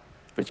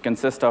 which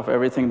consist of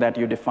everything that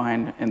you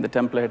defined in the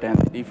template and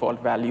the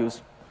default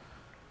values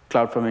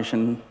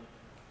CloudFormation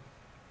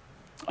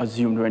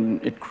assumed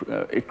when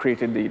it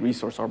created the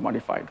resource or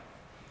modified.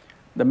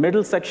 The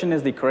middle section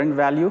is the current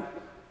value.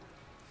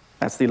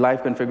 That's the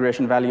live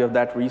configuration value of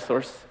that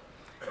resource.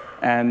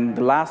 And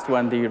the last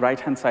one, the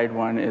right-hand side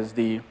one, is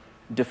the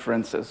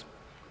differences.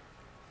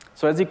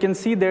 So as you can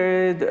see,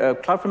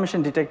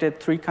 CloudFormation detected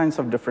 3 kinds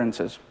of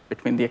differences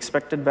between the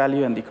expected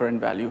value and the current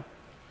value.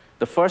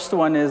 The first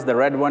one is the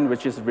red one,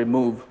 which is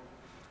remove.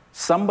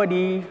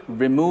 Somebody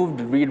removed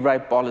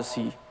read-write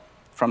policy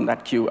from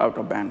that queue out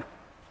of band.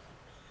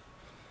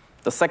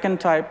 The second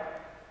type,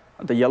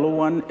 the yellow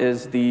one,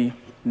 is the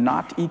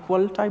not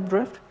equal type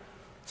drift.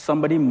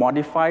 Somebody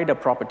modified a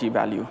property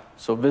value.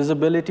 So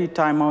visibility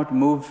timeout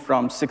moved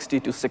from 60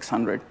 to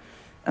 600.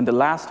 And the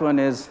last one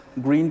is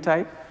green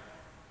type,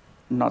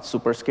 not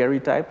super scary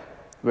type,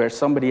 where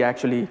somebody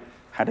actually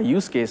had a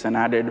use case and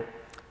added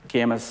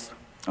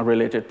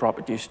KMS-related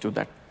properties to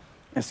that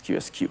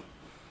SQS queue.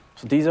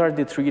 So these are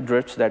the 3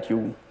 drifts that you're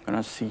going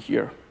to see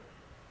here.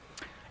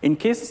 In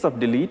cases of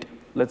delete,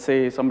 let's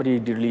say somebody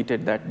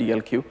deleted that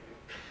DL queue,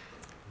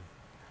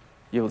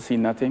 you'll see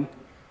nothing.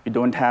 You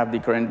don't have the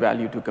current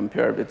value to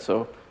compare with,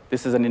 so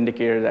this is an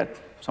indicator that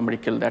somebody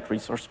killed that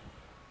resource.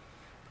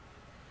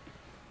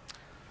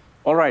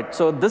 All right,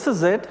 so this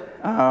is it.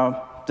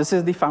 This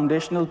is the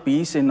foundational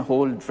piece in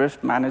whole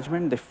drift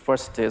management. The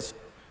first is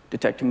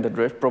detecting the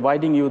drift,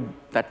 providing you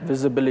that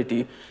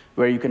visibility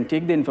where you can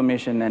take the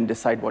information and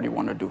decide what you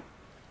want to do.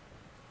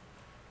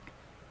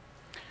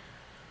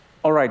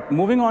 All right,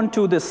 moving on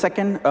to the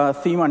second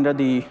theme under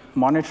the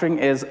monitoring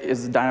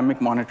is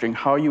dynamic monitoring,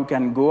 how you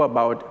can go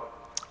about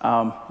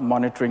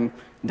monitoring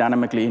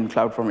dynamically in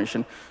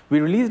CloudFormation. We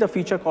released a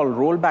feature called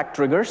rollback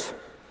triggers.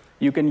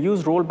 You can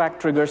use rollback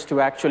triggers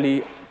to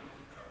actually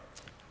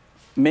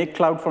make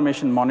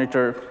CloudFormation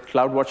monitor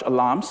CloudWatch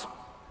alarms.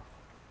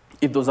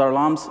 If those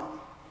alarms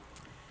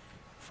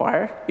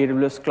fire,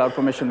 AWS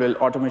CloudFormation will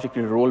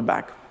automatically roll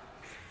back.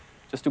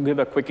 Just to give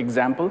a quick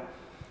example,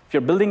 if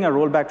you're building a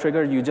rollback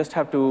trigger, you just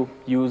have to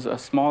use a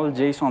small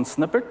JSON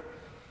snippet,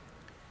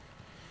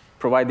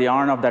 provide the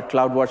ARN of that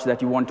CloudWatch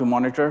that you want to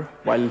monitor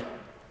while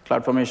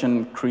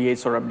CloudFormation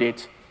creates or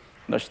updates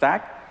the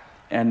stack,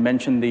 and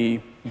mention the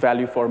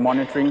value for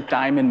monitoring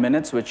time in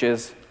minutes, which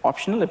is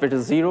optional. If it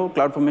is 0,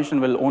 CloudFormation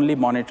will only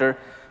monitor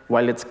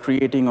while it's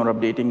creating or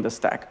updating the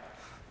stack.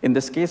 In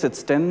this case,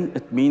 it's 10.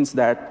 It means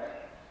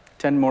that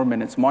 10 more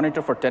minutes.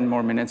 Monitor for 10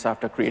 more minutes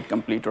after create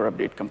complete or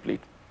update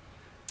complete.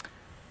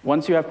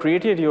 Once you have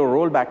created your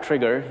rollback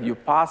trigger, you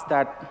pass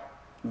that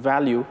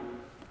value,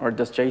 or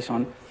this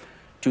JSON,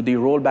 to the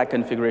rollback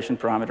configuration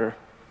parameter.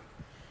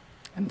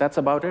 And that's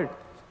about it.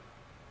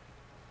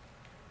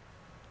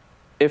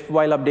 If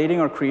while updating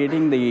or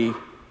creating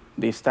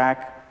the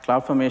stack,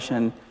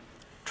 CloudFormation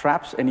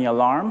traps any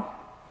alarm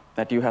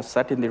that you have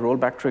set in the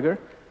rollback trigger,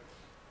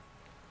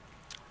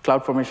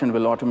 CloudFormation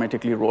will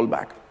automatically roll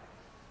back.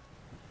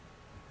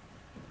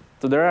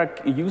 So there are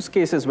use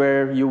cases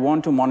where you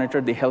want to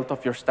monitor the health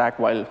of your stack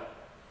while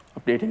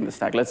updating the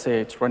stack. Let's say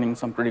it's running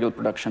some critical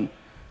production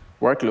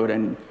workload,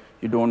 and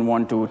you don't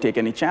want to take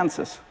any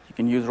chances. You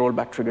can use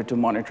rollback trigger to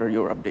monitor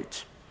your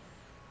updates.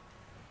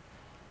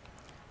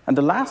 And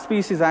the last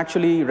piece is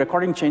actually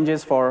recording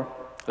changes for,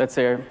 let's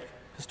say,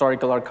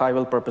 historical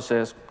archival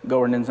purposes,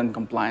 governance, and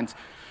compliance.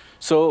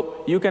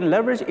 So you can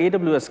leverage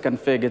AWS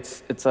config.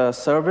 It's a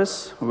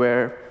service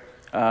where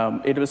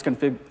AWS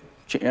config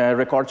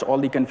records all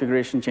the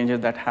configuration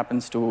changes that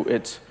happens to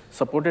its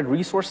supported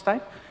resource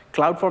type.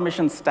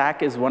 CloudFormation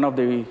Stack is one of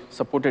the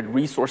supported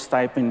resource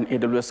type in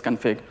AWS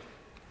config.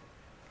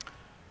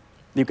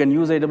 You can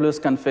use AWS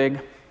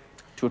config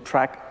to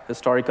track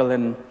historical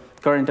and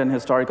current and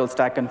historical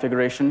stack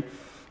configuration.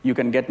 You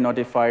can get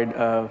notified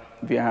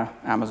via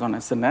Amazon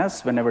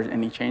SNS whenever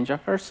any change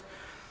occurs.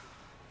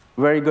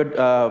 Very good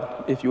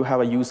if you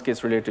have a use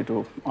case related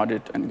to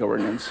audit and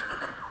governance.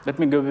 Let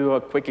me give you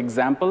a quick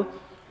example.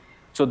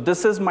 So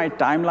this is my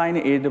timeline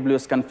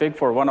AWS config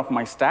for one of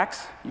my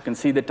stacks. You can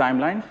see the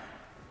timeline.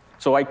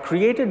 So I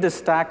created this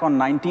stack on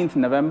 19th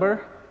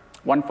November,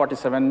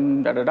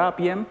 1:47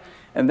 p.m.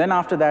 And then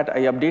after that,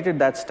 I updated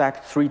that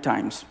stack 3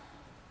 times.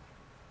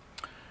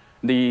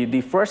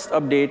 The first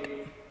update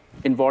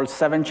involved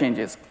 7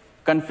 changes.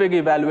 Config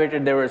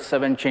evaluated, there were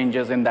 7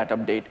 changes in that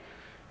update.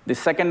 The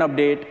second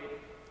update,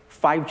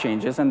 5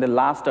 changes. And the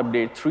last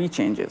update, 3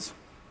 changes.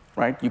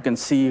 Right? You can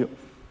see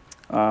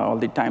all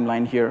the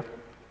timeline here.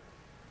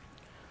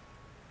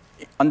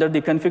 Under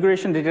the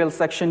configuration details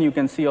section, you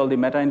can see all the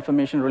meta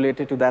information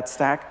related to that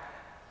stack.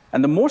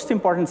 And the most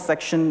important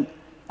section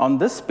on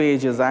this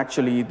page is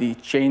actually the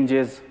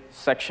changes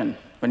section.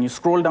 When you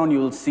scroll down, you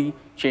will see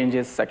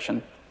changes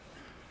section.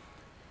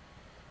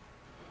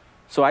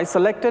 So I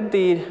selected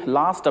the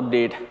last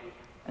update.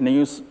 And then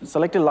you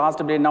selected last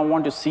update. Now I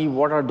want to see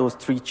what are those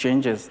 3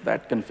 changes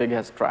that config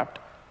has trapped.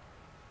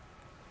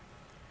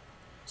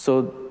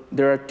 So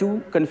there are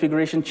 2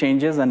 configuration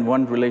changes and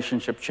 1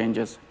 relationship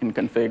changes in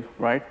config,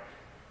 right?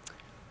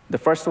 The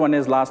first one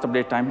is last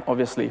update time,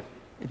 obviously.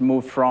 It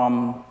moved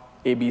from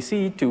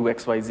ABC to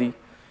XYZ.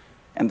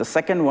 And the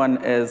second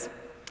one is,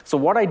 so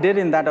what I did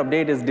in that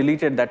update is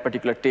deleted that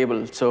particular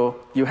table. So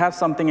you have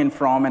something in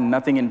from and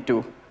nothing in to.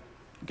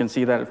 You can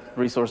see that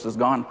resource is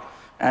gone.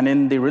 And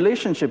in the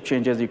relationship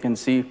changes, you can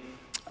see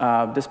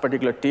this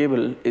particular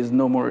table is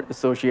no more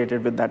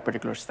associated with that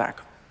particular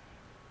stack.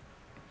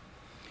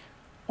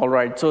 All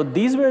right, so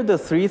these were the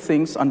 3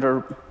 things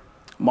under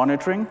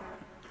monitoring.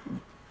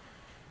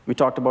 We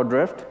talked about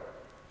drift.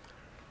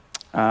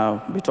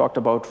 We talked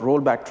about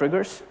rollback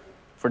triggers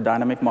for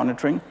dynamic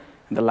monitoring.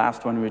 And the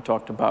last one, we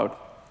talked about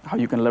how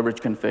you can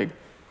leverage config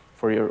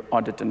for your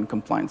audit and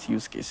compliance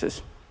use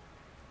cases.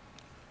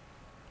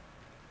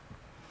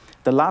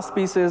 The last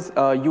piece is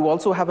you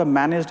also have a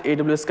managed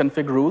AWS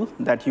config rule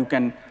that you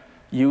can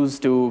use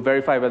to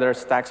verify whether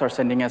stacks are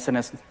sending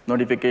SNS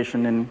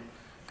notification in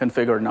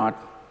config or not.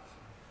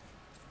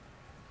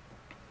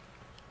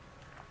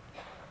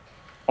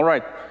 All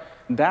right,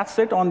 that's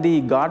it on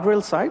the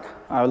guardrail side.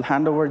 I will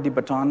hand over the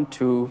baton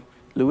to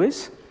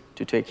Luis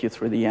to take you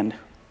through the end.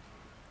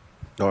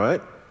 All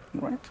right.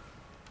 All right.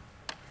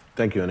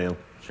 Thank you, Anil.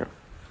 Sure.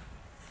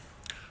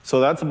 So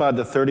that's about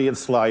the 30th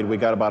slide. We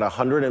got about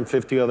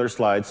 150 other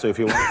slides, so if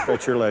you want to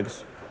stretch your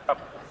legs.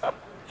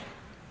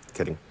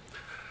 Kidding.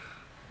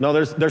 No,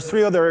 there's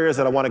 3 other areas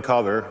that I want to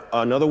cover.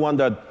 Another one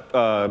that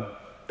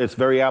is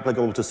very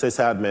applicable to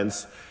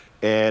sysadmins,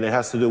 and it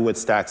has to do with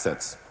stack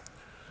sets.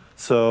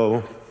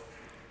 So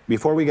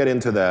before we get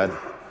into that,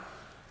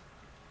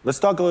 let's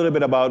talk a little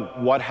bit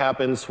about what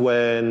happens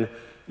when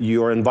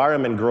your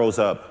environment grows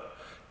up.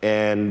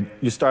 And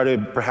you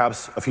started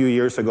perhaps a few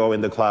years ago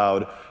in the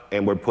cloud,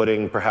 and we're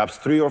putting perhaps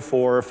 3 or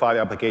 4 or 5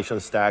 application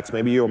stacks,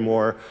 maybe your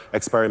more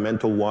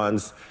experimental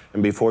ones,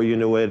 and before you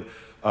knew it,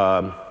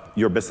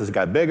 your business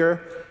got bigger,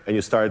 and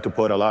you started to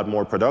put a lot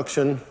more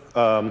production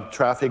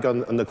traffic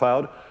on the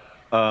cloud.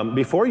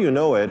 Before you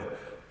know it,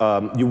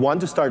 you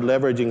want to start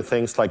leveraging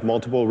things like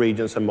multiple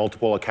regions and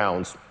multiple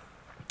accounts.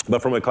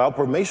 But from a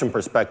CloudFormation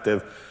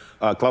perspective,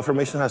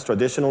 CloudFormation has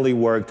traditionally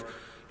worked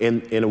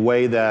in a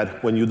way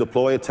that when you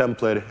deploy a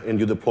template and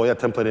you deploy a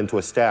template into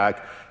a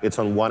stack, it's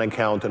on 1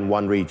 account and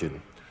 1 region.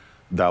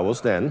 That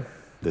was then,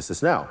 this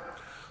is now.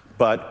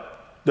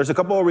 But there's a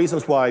couple of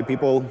reasons why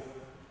people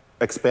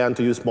expand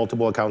to use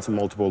multiple accounts and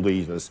multiple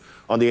regions.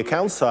 On the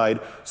account side,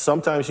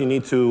 sometimes you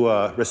need to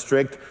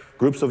restrict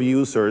groups of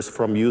users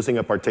from using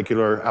a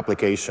particular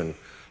application.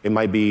 It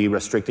might be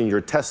restricting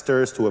your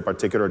testers to a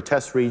particular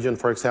test region,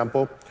 for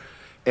example.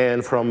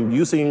 And from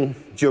using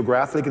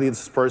geographically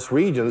dispersed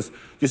regions,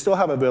 you still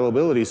have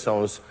availability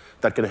zones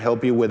that can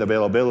help you with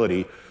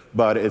availability,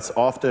 but it's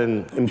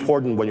often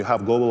important when you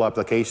have global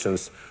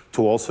applications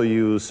to also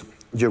use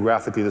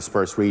geographically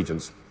dispersed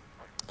regions.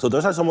 So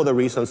those are some of the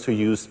reasons to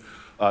use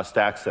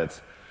stack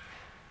sets.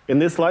 In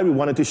this slide, we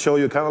wanted to show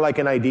you kind of like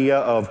an idea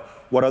of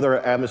what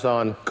other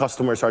Amazon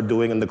customers are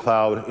doing in the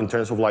cloud in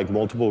terms of like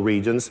multiple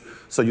regions.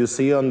 So you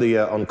see on the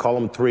on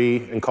column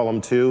 3 and column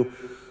 2,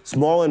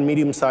 small and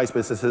medium-sized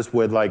businesses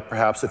with like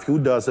perhaps a few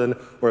dozen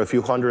or a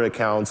few hundred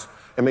accounts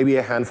and maybe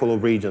a handful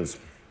of regions.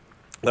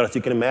 But as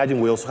you can imagine,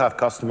 we also have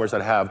customers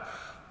that have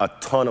a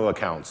ton of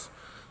accounts.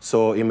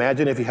 So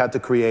imagine if you had to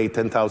create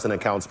 10,000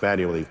 accounts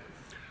manually.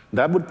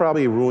 That would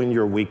probably ruin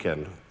your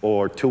weekend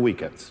or 2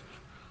 weekends,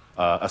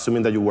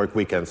 assuming that you work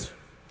weekends.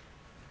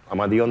 Am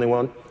I the only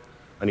one?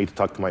 I need to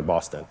talk to my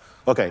boss then.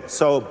 OK,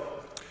 so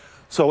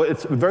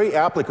it's very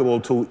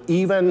applicable to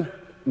even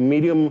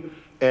medium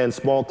and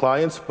small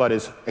clients, but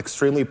it's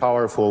extremely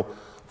powerful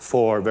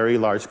for very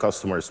large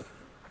customers.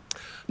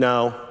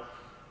 Now,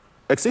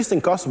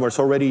 existing customers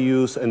already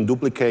use and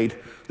duplicate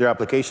their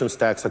application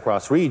stacks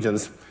across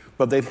regions,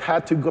 but they've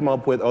had to come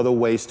up with other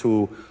ways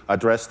to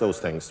address those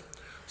things.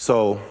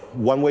 So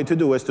one way to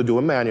do is to do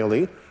it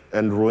manually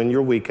and ruin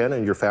your weekend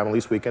and your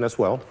family's weekend as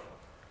well.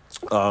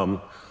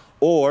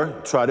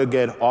 Or try to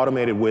get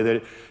automated with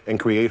it and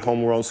create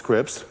homegrown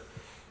scripts.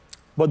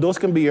 But those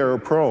can be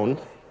error-prone.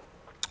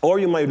 Or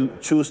you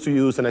might choose to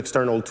use an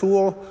external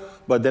tool.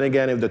 But then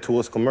again, if the tool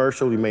is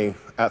commercial, you may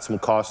add some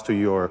cost to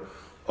your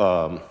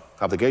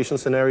application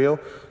scenario.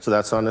 So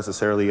that's not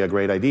necessarily a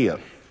great idea.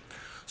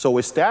 So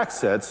with stack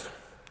sets,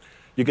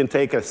 you can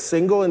take a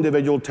single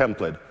individual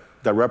template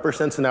that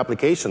represents an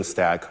application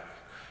stack,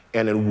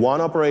 and in one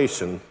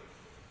operation,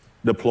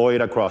 deploy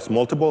it across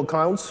multiple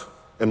accounts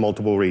and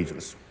multiple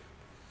regions.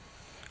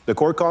 The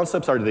core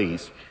concepts are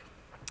these.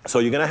 So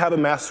you're going to have a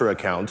master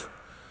account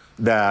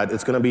that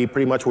is going to be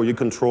pretty much where you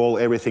control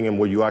everything and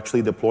where you're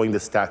actually deploying the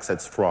stack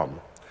sets from.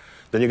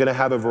 Then you're going to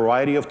have a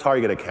variety of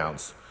target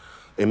accounts.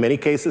 In many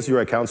cases,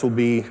 your accounts will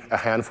be a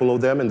handful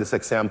of them. In this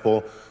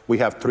example, we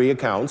have 3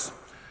 accounts,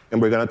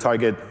 and we're going to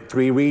target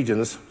 3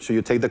 regions. So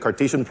you take the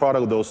Cartesian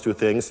product of those 2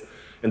 things,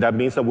 and that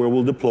means that we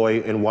will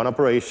deploy in one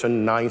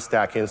operation 9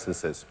 stack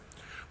instances.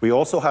 We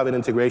also have an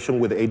integration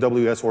with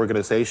AWS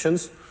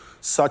organizations,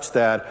 such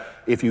that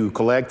if you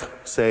collect,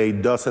 say,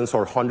 dozens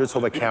or hundreds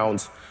of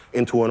accounts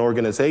into an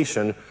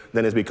organization,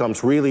 then it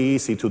becomes really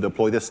easy to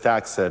deploy the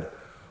stack set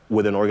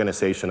with an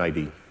organization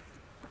ID.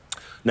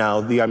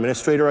 Now, the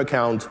administrator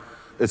account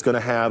is going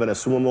to have an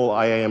assumable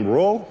IAM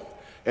role,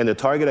 and the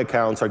target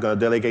accounts are going to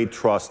delegate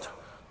trust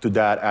to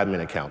that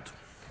admin account.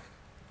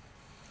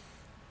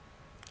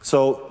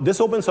 So this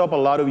opens up a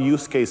lot of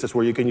use cases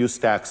where you can use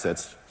stack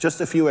sets.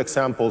 Just a few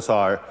examples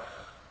are,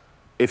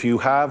 if you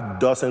have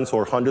dozens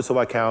or hundreds of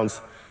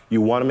accounts, you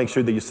want to make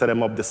sure that you set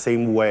them up the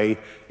same way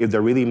if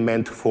they're really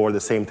meant for the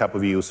same type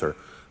of user.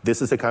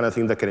 This is the kind of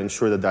thing that can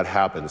ensure that that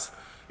happens.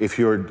 If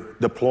you're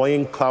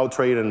deploying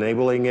CloudTrade and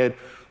enabling it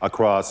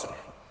across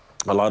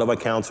a lot of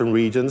accounts and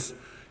regions,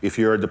 if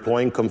you're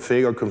deploying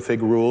config or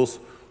config rules,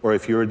 or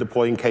if you're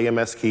deploying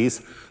KMS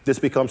keys, this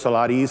becomes a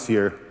lot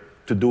easier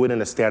to do it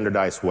in a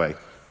standardized way.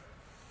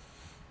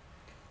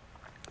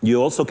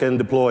 You also can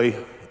deploy,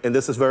 and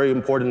this is very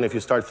important if you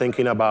start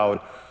thinking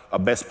about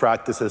best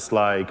practices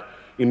like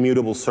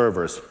immutable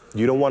servers.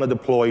 You don't want to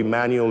deploy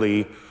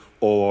manually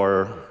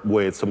or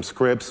with some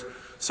scripts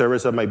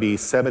servers that might be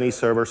 70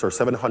 servers or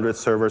 700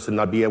 servers and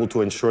not be able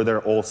to ensure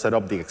they're all set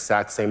up the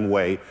exact same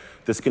way.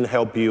 This can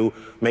help you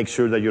make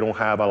sure that you don't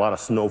have a lot of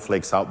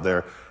snowflakes out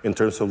there in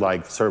terms of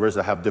like servers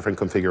that have different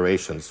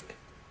configurations.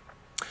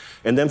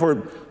 And then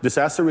for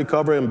disaster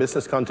recovery and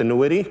business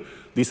continuity,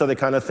 these are the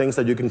kind of things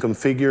that you can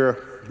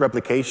configure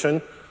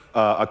replication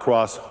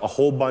across a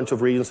whole bunch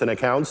of regions and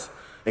accounts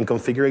and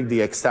configure it the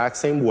exact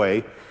same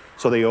way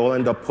so they all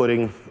end up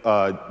putting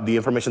the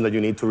information that you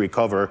need to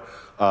recover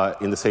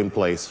in the same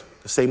place.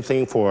 The same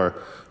thing for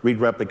read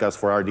replicas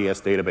for RDS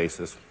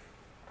databases.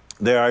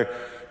 There are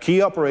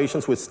key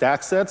operations with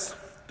stack sets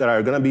that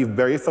are going to be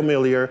very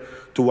familiar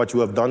to what you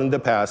have done in the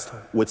past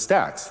with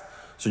stacks.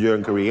 So you're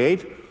going to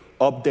create,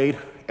 update,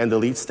 and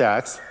delete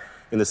stacks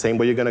in the same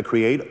way you're going to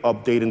create,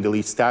 update, and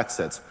delete stack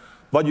sets.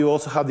 But you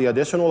also have the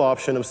additional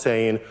option of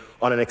saying,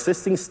 on an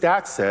existing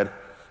stack set,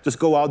 just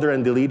go out there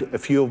and delete a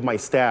few of my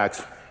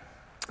stacks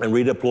and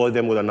redeploy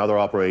them with another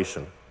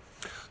operation.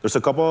 There's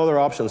a couple other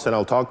options, and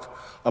I'll talk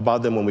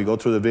about them when we go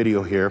through the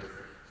video here.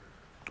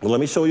 Well,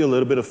 let me show you a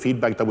little bit of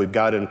feedback that we've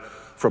gotten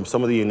from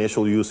some of the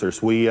initial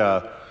users. We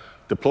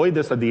deployed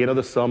this at the end of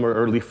the summer,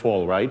 early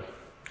fall, right?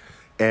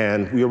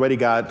 And we already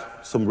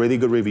got some really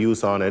good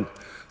reviews on it.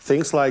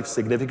 Things like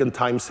significant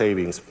time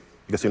savings,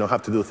 because you don't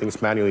have to do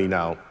things manually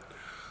now.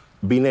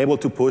 Being able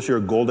to push your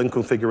golden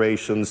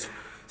configurations,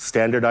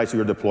 standardize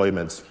your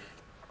deployments.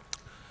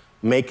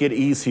 Make it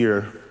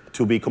easier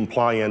to be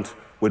compliant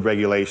with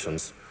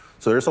regulations.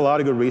 So there's a lot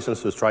of good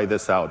reasons to try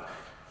this out.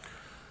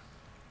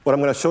 What I'm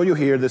going to show you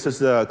here, this is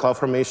the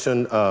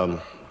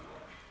CloudFormation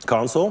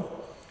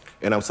console.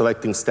 And I'm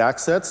selecting stack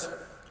sets.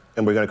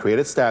 And we're going to create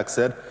a stack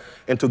set.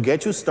 And to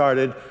get you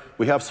started,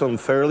 we have some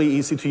fairly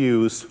easy to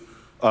use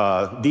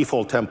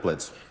default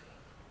templates.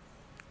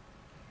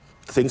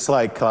 Things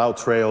like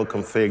CloudTrail,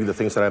 config, the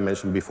things that I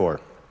mentioned before.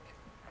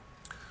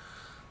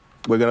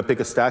 We're going to pick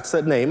a stack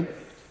set name.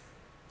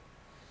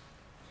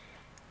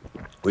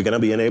 We're going to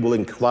be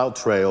enabling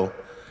CloudTrail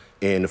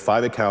in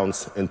 5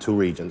 accounts in 2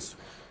 regions.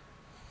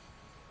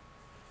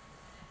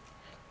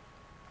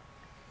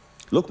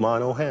 Look, ma,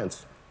 no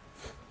hands.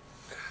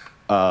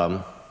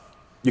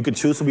 You can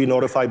choose to be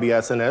notified via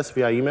SNS,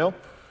 via email.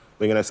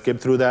 We're going to skip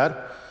through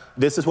that.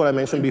 This is what I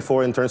mentioned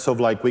before in terms of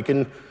like we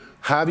can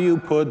Have you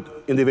put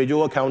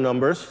individual account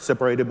numbers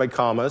separated by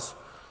commas,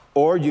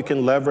 or you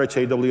can leverage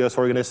AWS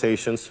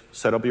organizations,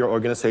 set up your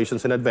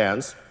organizations in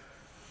advance,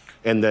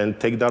 and then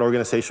take that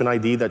organization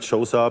ID that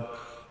shows up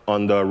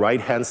on the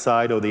right-hand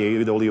side of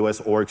the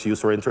AWS Orgs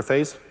user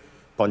interface,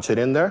 punch it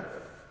in there.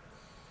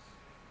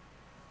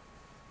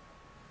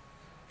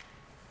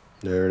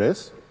 There it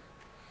is.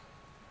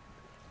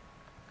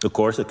 Of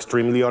course,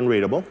 extremely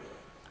unreadable.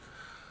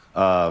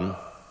 We're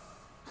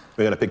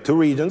going to pick 2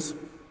 regions.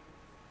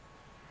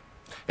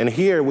 And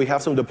here, we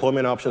have some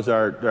deployment options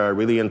that are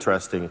really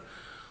interesting.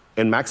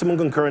 In maximum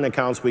concurrent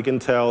accounts, we can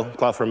tell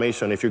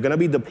CloudFormation, if you're going to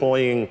be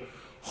deploying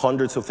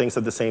hundreds of things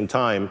at the same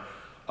time,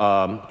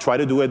 try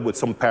to do it with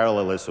some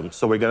parallelism.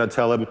 So we're going to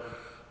tell them,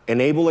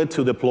 enable it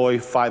to deploy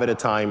 5 at a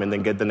time, and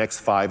then get the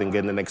next 5, and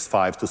get the next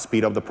 5 to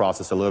speed up the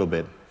process a little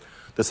bit.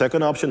 The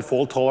second option,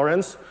 fault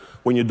tolerance.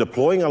 When you're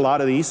deploying a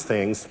lot of these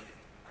things,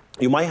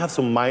 you might have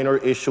some minor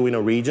issue in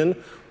a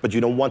region, but you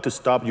don't want to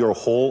stop your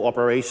whole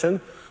operation.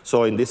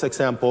 So in this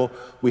example,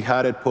 we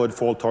had it put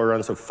fault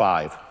tolerance of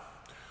 5.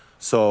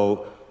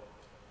 So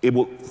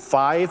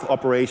 5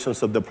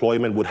 operations of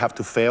deployment would have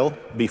to fail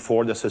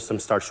before the system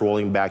starts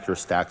rolling back your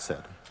stack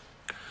set.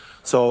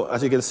 So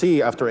as you can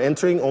see, after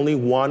entering only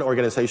 1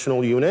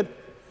 organizational unit,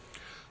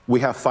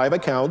 we have 5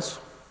 accounts,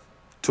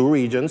 2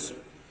 regions.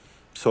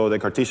 So the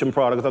Cartesian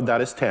product of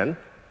that is 10.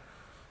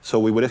 So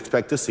we would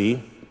expect to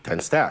see 10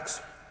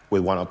 stacks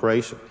with 1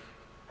 operation.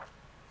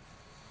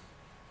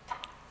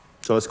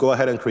 So let's go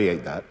ahead and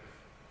create that.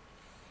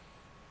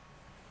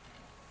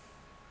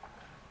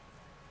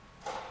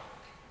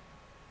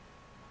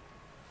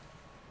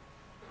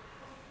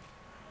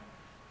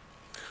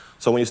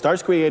 So when you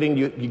start creating,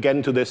 you get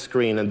into this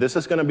screen. And this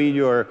is going to be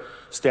your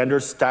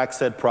standard stack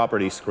set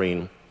property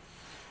screen.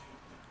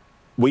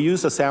 We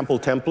use a sample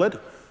template.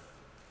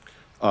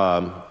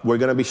 We're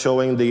going to be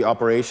showing the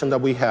operation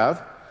that we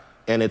have.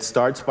 And it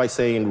starts by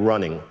saying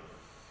running.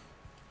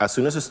 As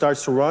soon as it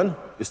starts to run,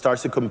 it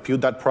starts to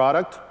compute that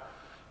product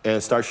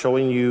and start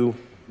showing you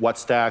what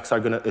stacks are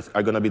going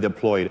to be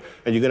deployed.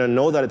 And you're going to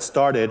know that it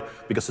started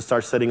because it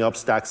starts setting up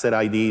stack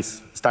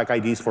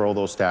IDs for all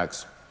those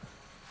stacks.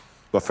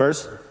 But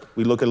first,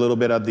 we look a little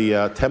bit at the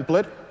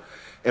template.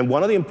 And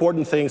one of the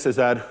important things is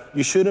that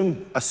you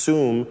shouldn't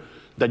assume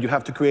that you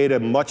have to create a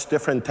much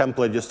different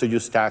template just to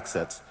use stack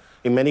sets.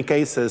 In many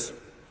cases,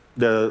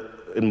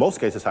 in most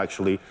cases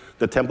actually,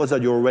 the templates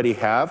that you already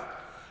have,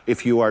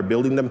 if you are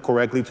building them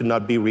correctly to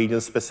not be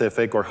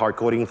region-specific or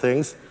hard-coding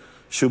things,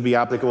 should be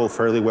applicable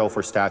fairly well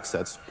for stack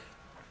sets.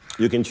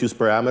 You can choose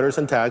parameters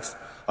and tags,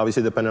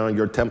 obviously depending on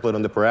your template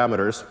on the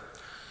parameters.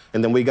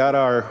 And then we got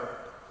our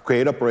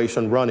create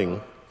operation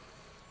running.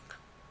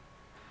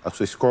 As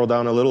we scroll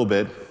down a little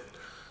bit,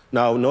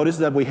 now notice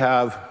that we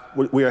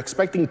are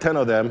expecting 10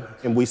 of them,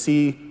 and we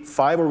see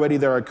 5 already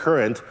that are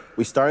current.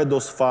 We started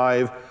those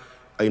 5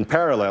 in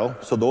parallel,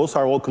 so those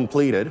are all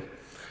completed.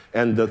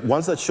 And the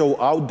ones that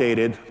show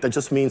outdated, that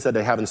just means that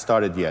they haven't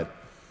started yet.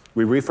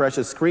 We refresh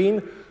the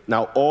screen.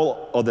 Now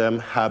all of them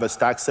have a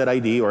stack set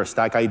ID or a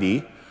stack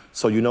ID,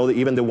 so you know that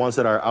even the ones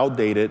that are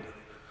outdated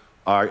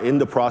are in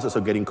the process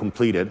of getting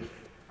completed.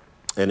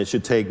 And it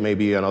should take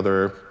maybe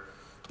another,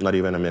 not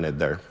even a minute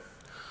there.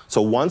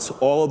 So once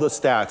all of the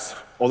stacks,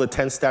 all the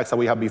 10 stacks that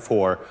we had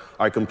before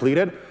are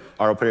completed,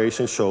 our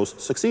operation shows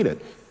succeeded.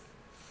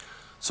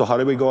 So how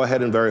do we go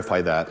ahead and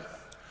verify that?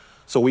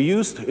 So we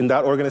used, in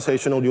that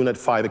organizational unit,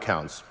 5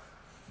 accounts.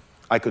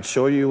 I could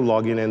show you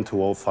logging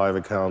into all 5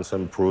 accounts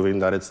and proving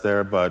that it's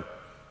there, but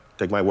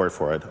take my word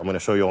for it. I'm going to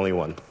show you only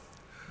one.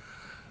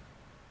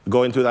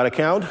 Go into that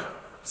account.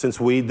 Since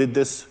we did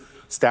this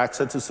stack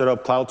set to set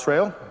up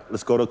CloudTrail,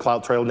 let's go to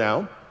CloudTrail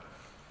now.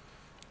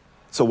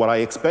 So what I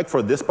expect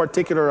for this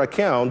particular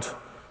account,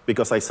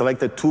 because I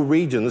selected 2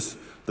 regions,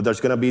 that there's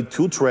going to be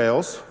 2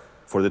 trails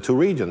for the 2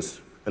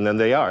 regions. And then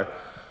they are.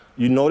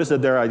 You notice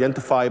that they're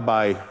identified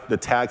by the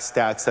tag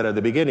stack set at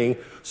the beginning,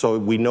 so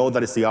we know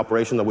that it's the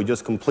operation that we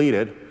just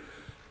completed,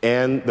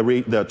 and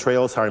the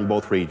trails are in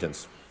both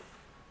regions.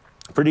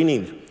 Pretty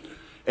neat.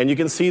 And you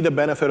can see the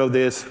benefit of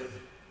this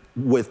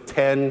with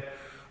 10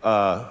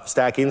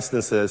 stack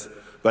instances,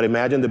 but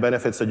imagine the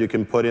benefits that you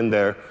can put in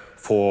there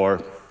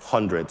for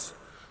hundreds.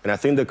 And I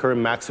think the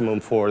current maximum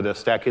for the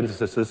stack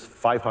instances is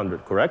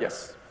 500, correct?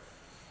 Yes.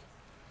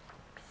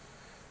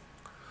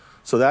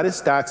 So that is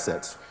stack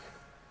sets.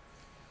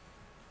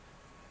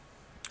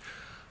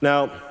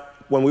 Now,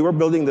 when we were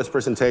building this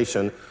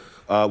presentation,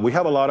 we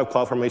have a lot of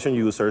CloudFormation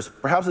users.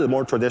 Perhaps the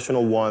more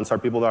traditional ones are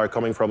people that are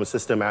coming from a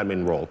system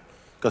admin role,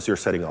 because you're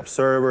setting up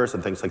servers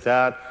and things like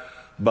that.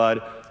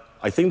 But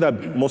I think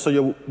that most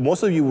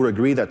of you would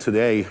agree that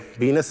today,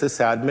 being a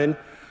sysadmin,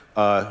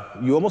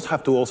 you almost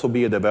have to also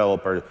be a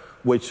developer,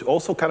 which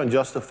also kind of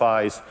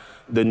justifies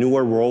the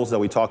newer roles that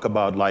we talk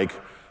about, like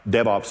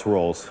DevOps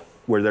roles,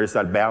 where there's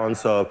that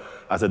balance of,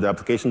 as an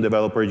application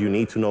developer, you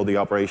need to know the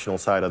operational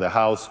side of the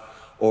house,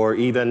 or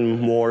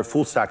even more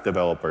full-stack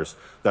developers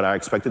that are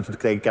expected to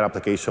take an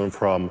application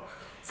from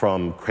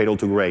cradle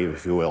to grave,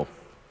 if you will.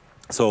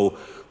 So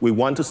we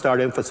want to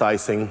start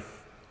emphasizing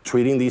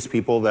treating these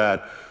people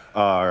that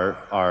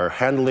are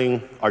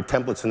handling our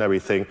templates and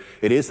everything,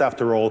 it is,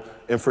 after all,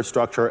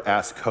 infrastructure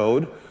as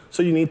code.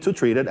 So you need to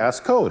treat it as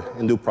code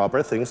and do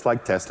proper things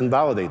like test and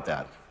validate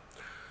that.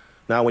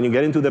 Now, when you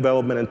get into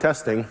development and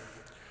testing,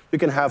 you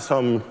can have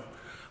some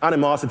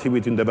animosity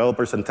between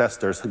developers and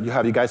testers.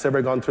 Have you guys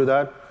ever gone through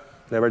that?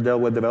 Never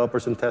dealt with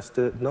developers and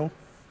tested? No?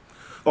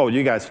 Oh,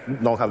 you guys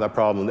don't have that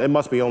problem. It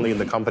must be only in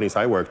the companies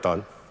I worked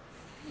on.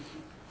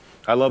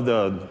 I love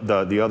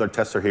the other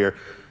tester here.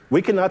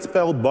 We cannot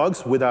spell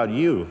bugs without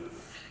you.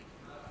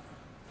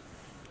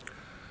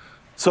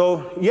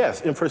 So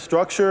yes,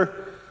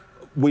 infrastructure.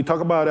 We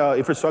talk about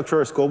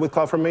infrastructure as code with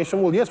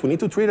CloudFormation. Well, yes, we need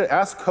to treat it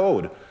as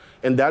code.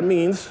 And that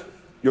means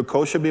your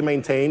code should be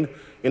maintained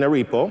in a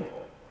repo.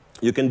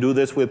 You can do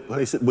this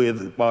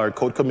with our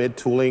code commit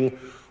tooling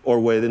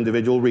or with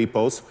individual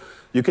repos.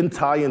 You can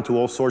tie into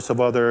all sorts of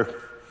other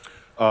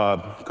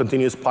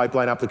continuous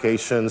pipeline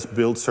applications,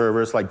 build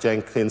servers like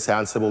Jenkins,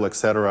 Ansible, et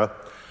cetera.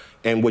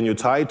 And when you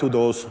tie to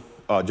those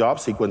job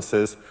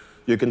sequences,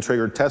 you can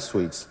trigger test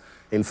suites.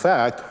 In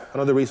fact, one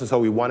of the reasons why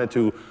we wanted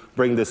to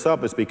bring this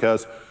up is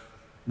because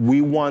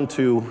we want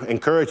to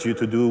encourage you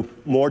to do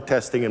more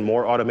testing and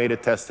more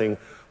automated testing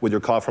with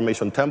your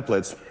CloudFormation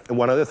templates. And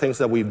one of the things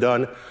that we've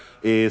done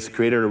is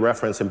created a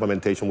reference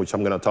implementation, which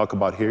I'm going to talk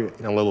about here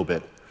in a little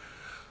bit.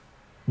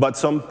 But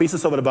some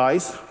pieces of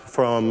advice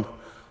from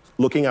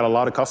looking at a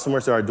lot of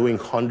customers that are doing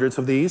hundreds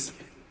of these.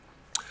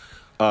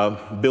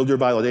 Build your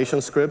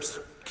validation scripts.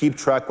 Keep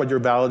track what you're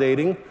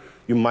validating.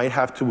 You might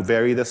have to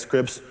vary the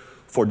scripts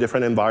for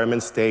different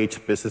environment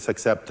stage, business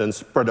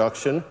acceptance,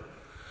 production.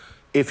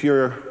 If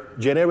you're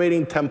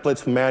generating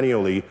templates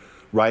manually,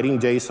 writing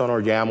JSON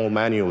or YAML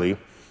manually,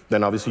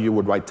 then obviously you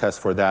would write tests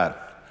for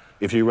that.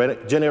 If you're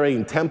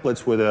generating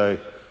templates with a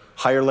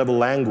higher level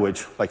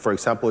language, like for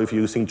example, if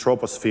you're using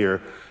Troposphere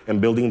and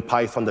building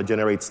Python that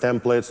generates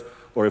templates,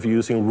 or if you're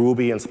using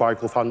Ruby and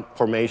Sparkle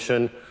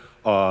Formation,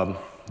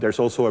 there's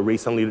also a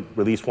recently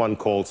released one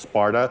called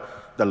Sparta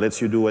that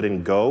lets you do it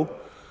in Go.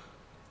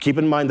 Keep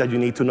in mind that you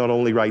need to not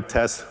only write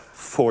tests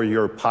for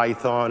your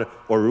Python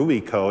or Ruby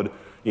code,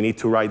 you need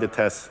to write the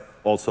tests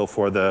also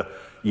for the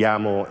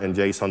YAML and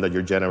JSON that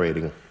you're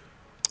generating.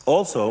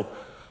 Also,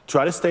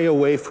 try to stay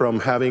away from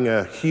having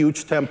a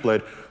huge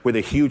template with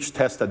a huge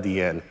test at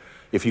the end.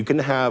 If you can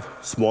have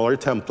smaller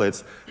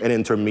templates and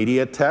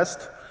intermediate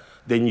test,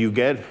 then you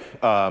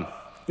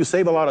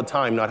save a lot of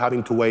time not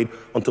having to wait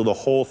until the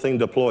whole thing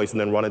deploys and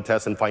then run a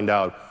test and find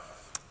out,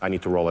 I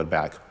need to roll it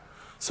back.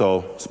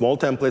 So small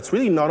templates,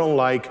 really not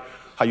unlike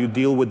how you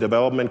deal with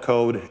development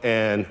code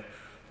and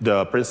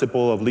the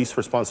principle of least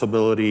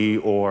responsibility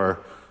or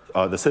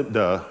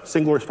the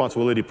single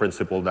responsibility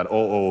principle that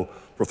OO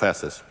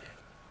professes.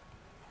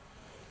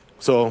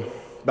 So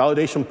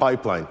validation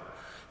pipeline.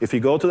 If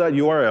you go to that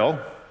URL,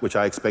 which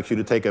I expect you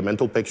to take a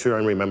mental picture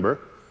and remember,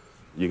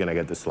 you're going to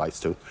get the slides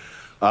too.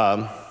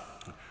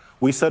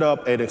 We set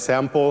up an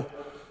example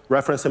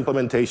reference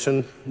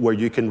implementation where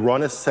you can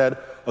run a set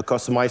of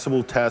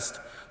customizable tests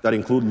that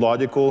include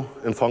logical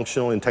and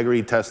functional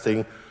integrity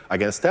testing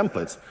against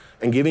templates,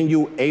 and giving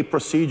you a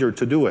procedure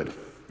to do it.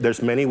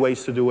 There's many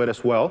ways to do it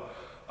as well,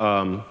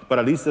 but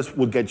at least this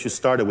will get you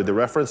started. With the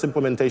reference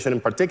implementation in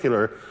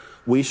particular,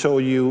 we show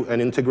you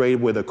and integrate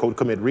with a code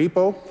commit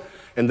repo,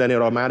 and then it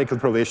automatically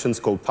provisions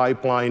code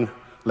pipeline,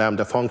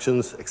 Lambda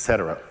functions, et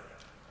cetera.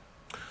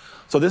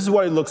 So this is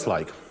what it looks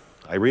like.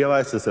 I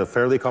realize it's a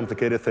fairly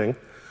complicated thing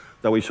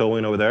that we're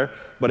showing over there,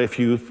 but if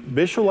you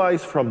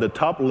visualize from the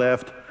top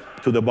left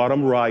to the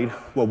bottom right,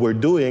 what we're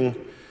doing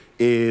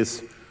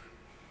is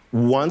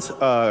once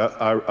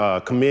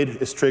a commit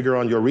is triggered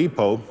on your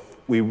repo,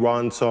 we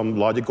run some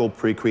logical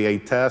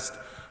pre-create test,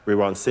 we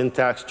run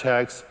syntax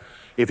checks.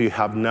 If you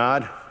have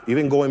not,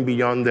 even going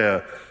beyond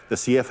the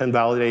CFN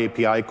validate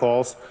API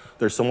calls,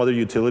 there's some other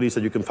utilities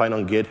that you can find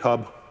on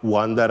GitHub.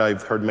 One that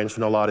I've heard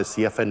mentioned a lot is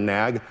CFN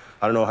nag.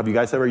 I don't know, have you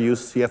guys ever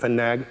used CFN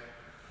nag?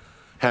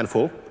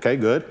 Handful, okay,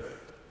 good.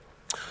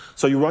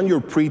 So you run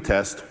your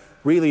pre-test,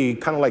 really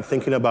kind of like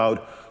thinking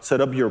about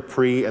set up your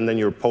pre and then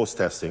your post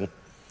testing.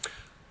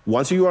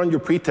 Once you run your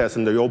pre-test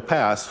and they all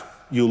pass,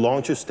 you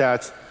launch your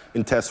stacks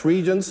in test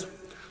regions.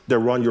 They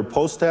run your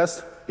post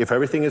test. If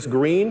everything is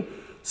green,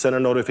 send a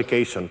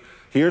notification.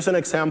 Here's an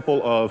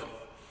example of,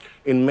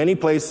 in many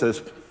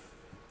places,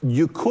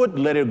 you could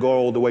let it go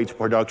all the way to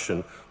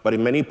production, but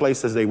in many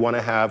places they want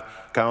to have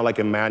kind of like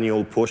a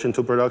manual push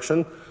into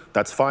production.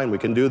 That's fine, we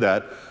can do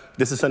that.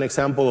 This is an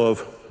example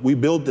of, we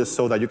built this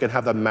so that you can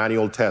have that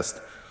manual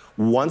test.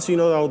 Once you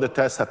know that all the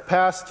tests have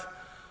passed,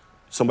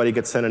 somebody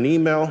gets sent an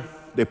email,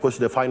 they push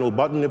the final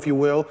button, if you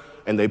will,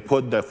 and they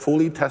put the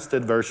fully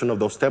tested version of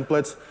those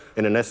templates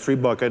in an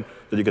S3 bucket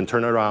that you can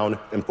turn around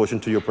and push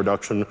into your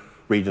production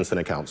regions and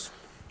accounts.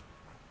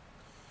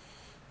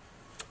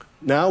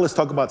 Now let's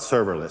talk about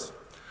serverless.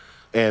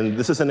 And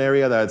this is an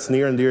area that's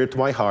near and dear to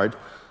my heart.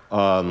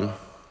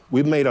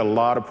 We've made a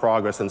lot of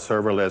progress in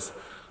serverless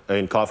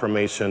in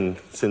CloudFormation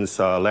since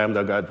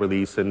Lambda got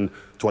released in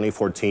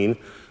 2014.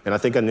 And I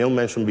think Anil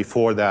mentioned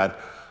before that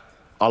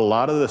a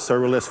lot of the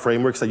serverless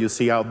frameworks that you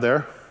see out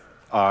there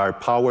are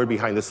powered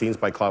behind the scenes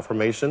by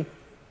CloudFormation.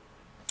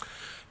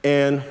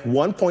 And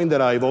one point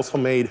that I've also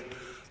made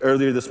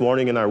earlier this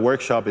morning in our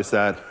workshop is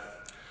that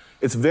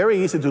it's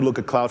very easy to look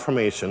at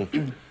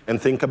CloudFormation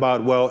and think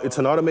about, well, it's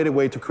an automated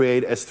way to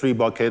create S3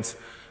 buckets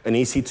and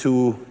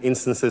EC2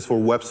 instances for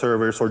web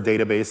servers or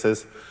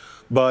databases.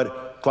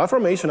 But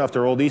CloudFormation,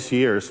 after all these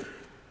years,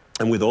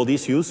 and with all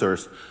these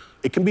users,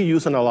 it can be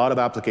used in a lot of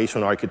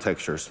application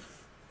architectures.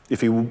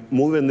 If you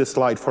move in this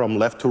slide from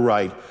left to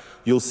right,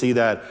 you'll see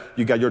that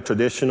you got your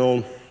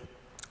traditional,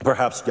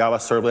 perhaps Java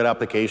servlet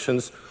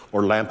applications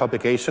or LAMP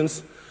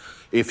applications.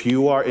 If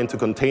you are into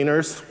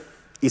containers,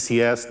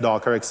 ECS,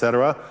 Docker, et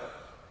cetera,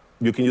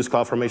 you can use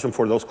CloudFormation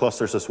for those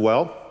clusters as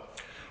well.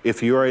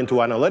 If you are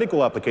into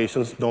analytical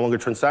applications, no longer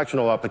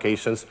transactional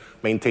applications,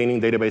 maintaining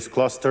database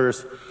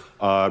clusters,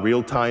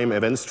 real-time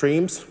event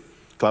streams,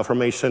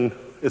 CloudFormation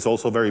is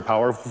also very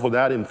powerful for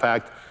that. In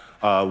fact,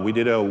 we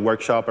did a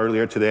workshop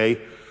earlier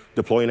today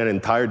deploying an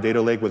entire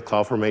data lake with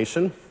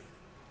CloudFormation.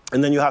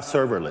 And then you have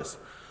serverless,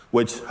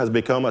 which has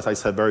become, as I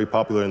said, very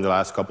popular in the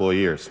last couple of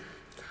years.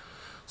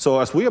 So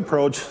as we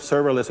approach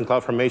serverless and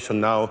CloudFormation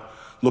now,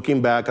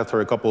 looking back after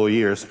a couple of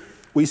years,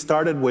 we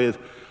started with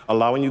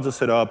allowing you to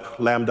set up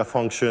Lambda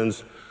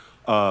functions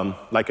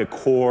like a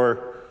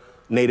core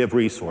native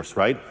resource,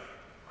 right?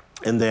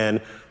 And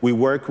then we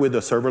worked with the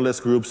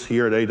serverless groups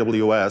here at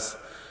AWS,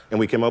 and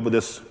we came up with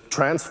this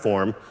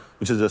transform,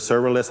 which is a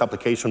serverless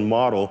application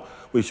model,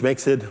 which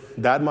makes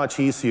it that much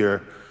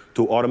easier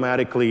to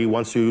automatically,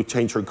 once you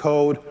change your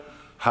code,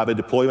 have a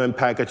deployment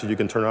package that you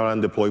can turn around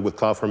and deploy with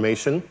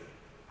CloudFormation.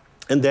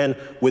 And then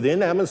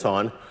within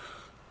Amazon,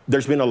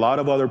 there's been a lot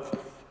of other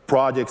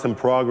projects in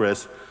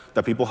progress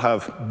that people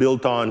have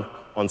built on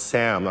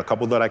SAM. A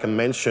couple that I can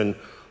mention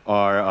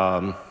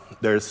are,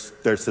 there's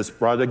this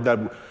project that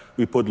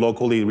we put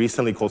locally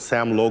recently called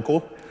SAM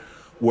Local,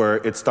 where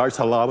it starts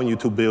allowing you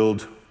to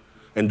build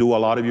and do a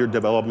lot of your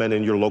development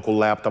in your local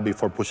laptop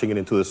before pushing it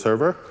into the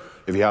server.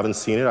 If you haven't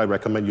seen it, I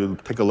recommend you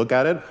take a look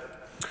at it.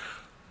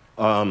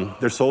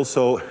 There's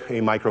also a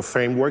micro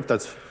framework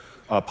that's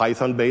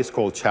Python-based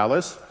called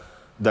Chalice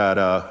that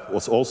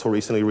was also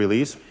recently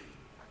released.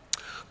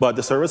 But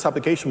the service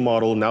application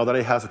model, now that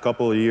it has a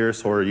couple of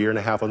years or a year and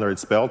a half under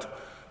its belt,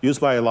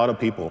 used by a lot of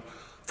people.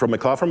 From a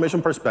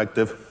CloudFormation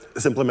perspective,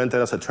 it's implemented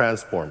as a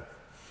transform.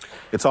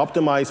 It's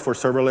optimized for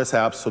serverless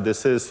apps, so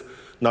this is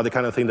not the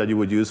kind of thing that you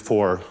would use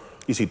for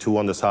EC2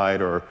 on the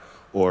side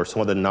or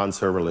some of the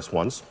non-serverless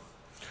ones.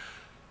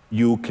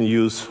 You can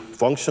use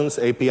functions,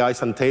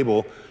 APIs, and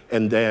table,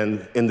 and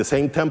then in the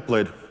same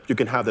template, you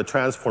can have the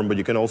transform, but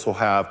you can also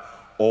have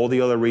all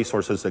the other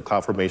resources that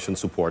CloudFormation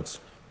supports.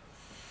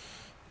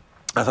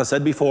 As I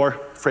said before,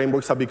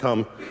 frameworks have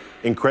become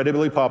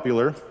incredibly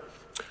popular.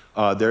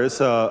 There is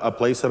a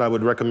place that I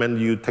would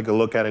recommend you take a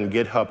look at in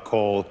GitHub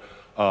called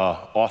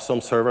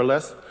Awesome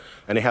Serverless,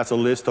 and it has a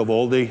list of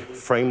all the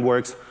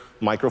frameworks,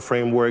 micro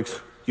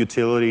frameworks,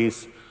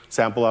 utilities,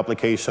 sample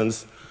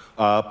applications.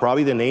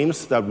 Probably the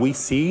names that we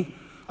see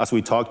as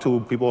we talk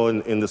to people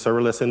in the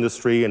serverless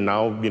industry, and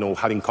now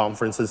having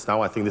conferences.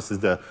 Now I think this is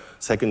the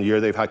second year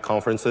they've had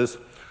conferences.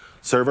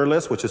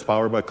 Serverless, which is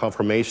powered by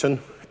CloudFormation,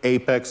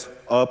 Apex,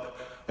 Up,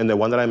 and the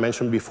one that I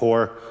mentioned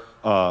before,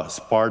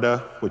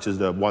 Sparta, which is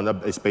the one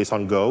that is based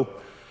on Go.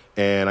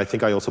 And I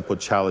think I also put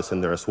Chalice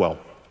in there as well.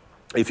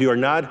 If you are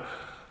not,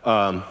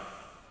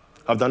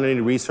 have done any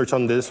research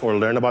on this or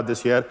learned about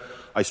this yet,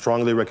 I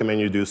strongly recommend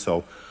you do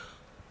so.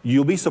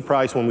 You'll be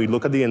surprised when we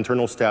look at the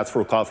internal stats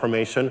for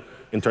CloudFormation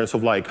in terms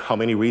of like how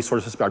many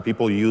resources are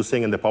people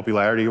using and the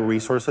popularity of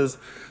resources.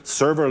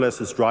 Serverless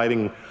is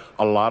driving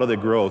a lot of the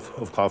growth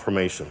of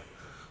CloudFormation.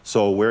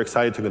 So we're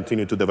excited to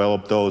continue to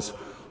develop those,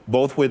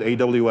 both with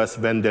AWS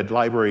vended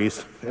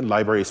libraries and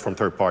libraries from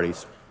third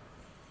parties.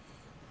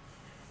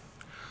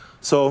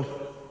 So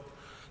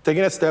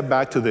taking a step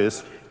back to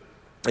this,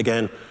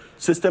 again,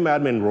 system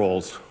admin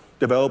roles,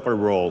 developer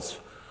roles,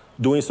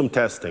 doing some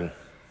testing,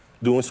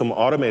 doing some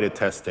automated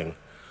testing,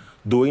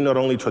 doing not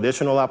only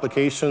traditional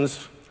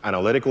applications,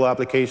 analytical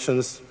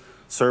applications,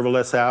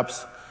 serverless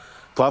apps.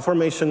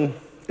 CloudFormation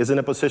is in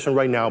a position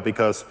right now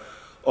because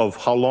of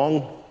how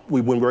long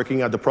we've been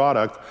working at the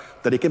product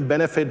that it can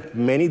benefit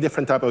many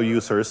different types of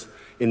users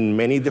in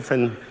many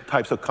different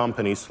types of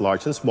companies,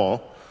 large and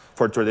small,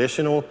 for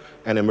traditional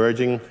and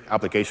emerging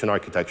application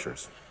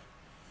architectures.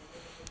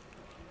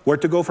 Where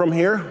to go from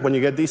here when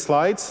you get these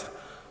slides?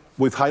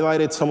 We've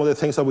highlighted some of the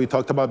things that we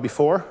talked about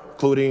before,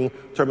 including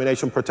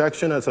termination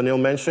protection, as Anil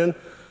mentioned,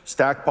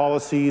 stack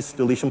policies,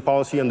 deletion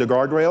policy, and the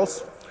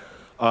guardrails.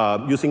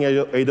 Using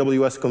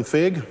AWS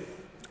config,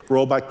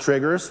 rollback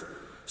triggers,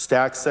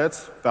 stack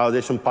sets,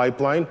 validation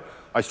pipeline.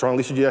 I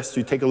strongly suggest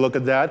you take a look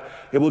at that.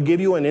 It will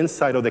give you an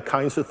insight of the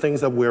kinds of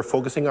things that we're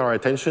focusing our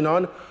attention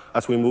on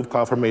as we move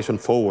CloudFormation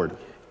forward.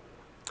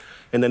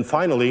 And then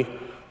finally,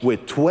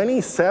 with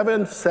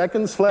 27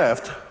 seconds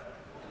left,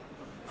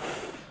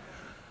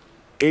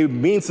 it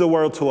means the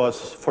world to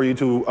us for you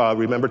to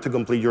remember to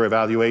complete your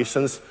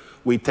evaluations.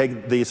 We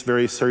take these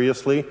very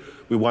seriously.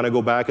 We want to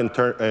go back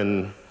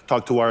and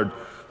talk to our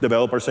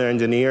developers and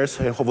engineers,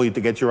 and hopefully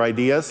to get your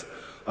ideas.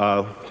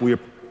 We're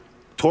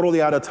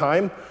totally out of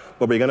time,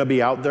 but we're going to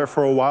be out there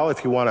for a while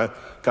if you want to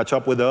catch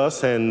up with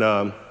us,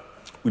 and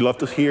we'd love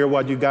to hear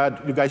what you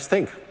guys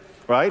think,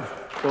 right?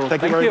 So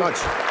thank you very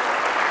much.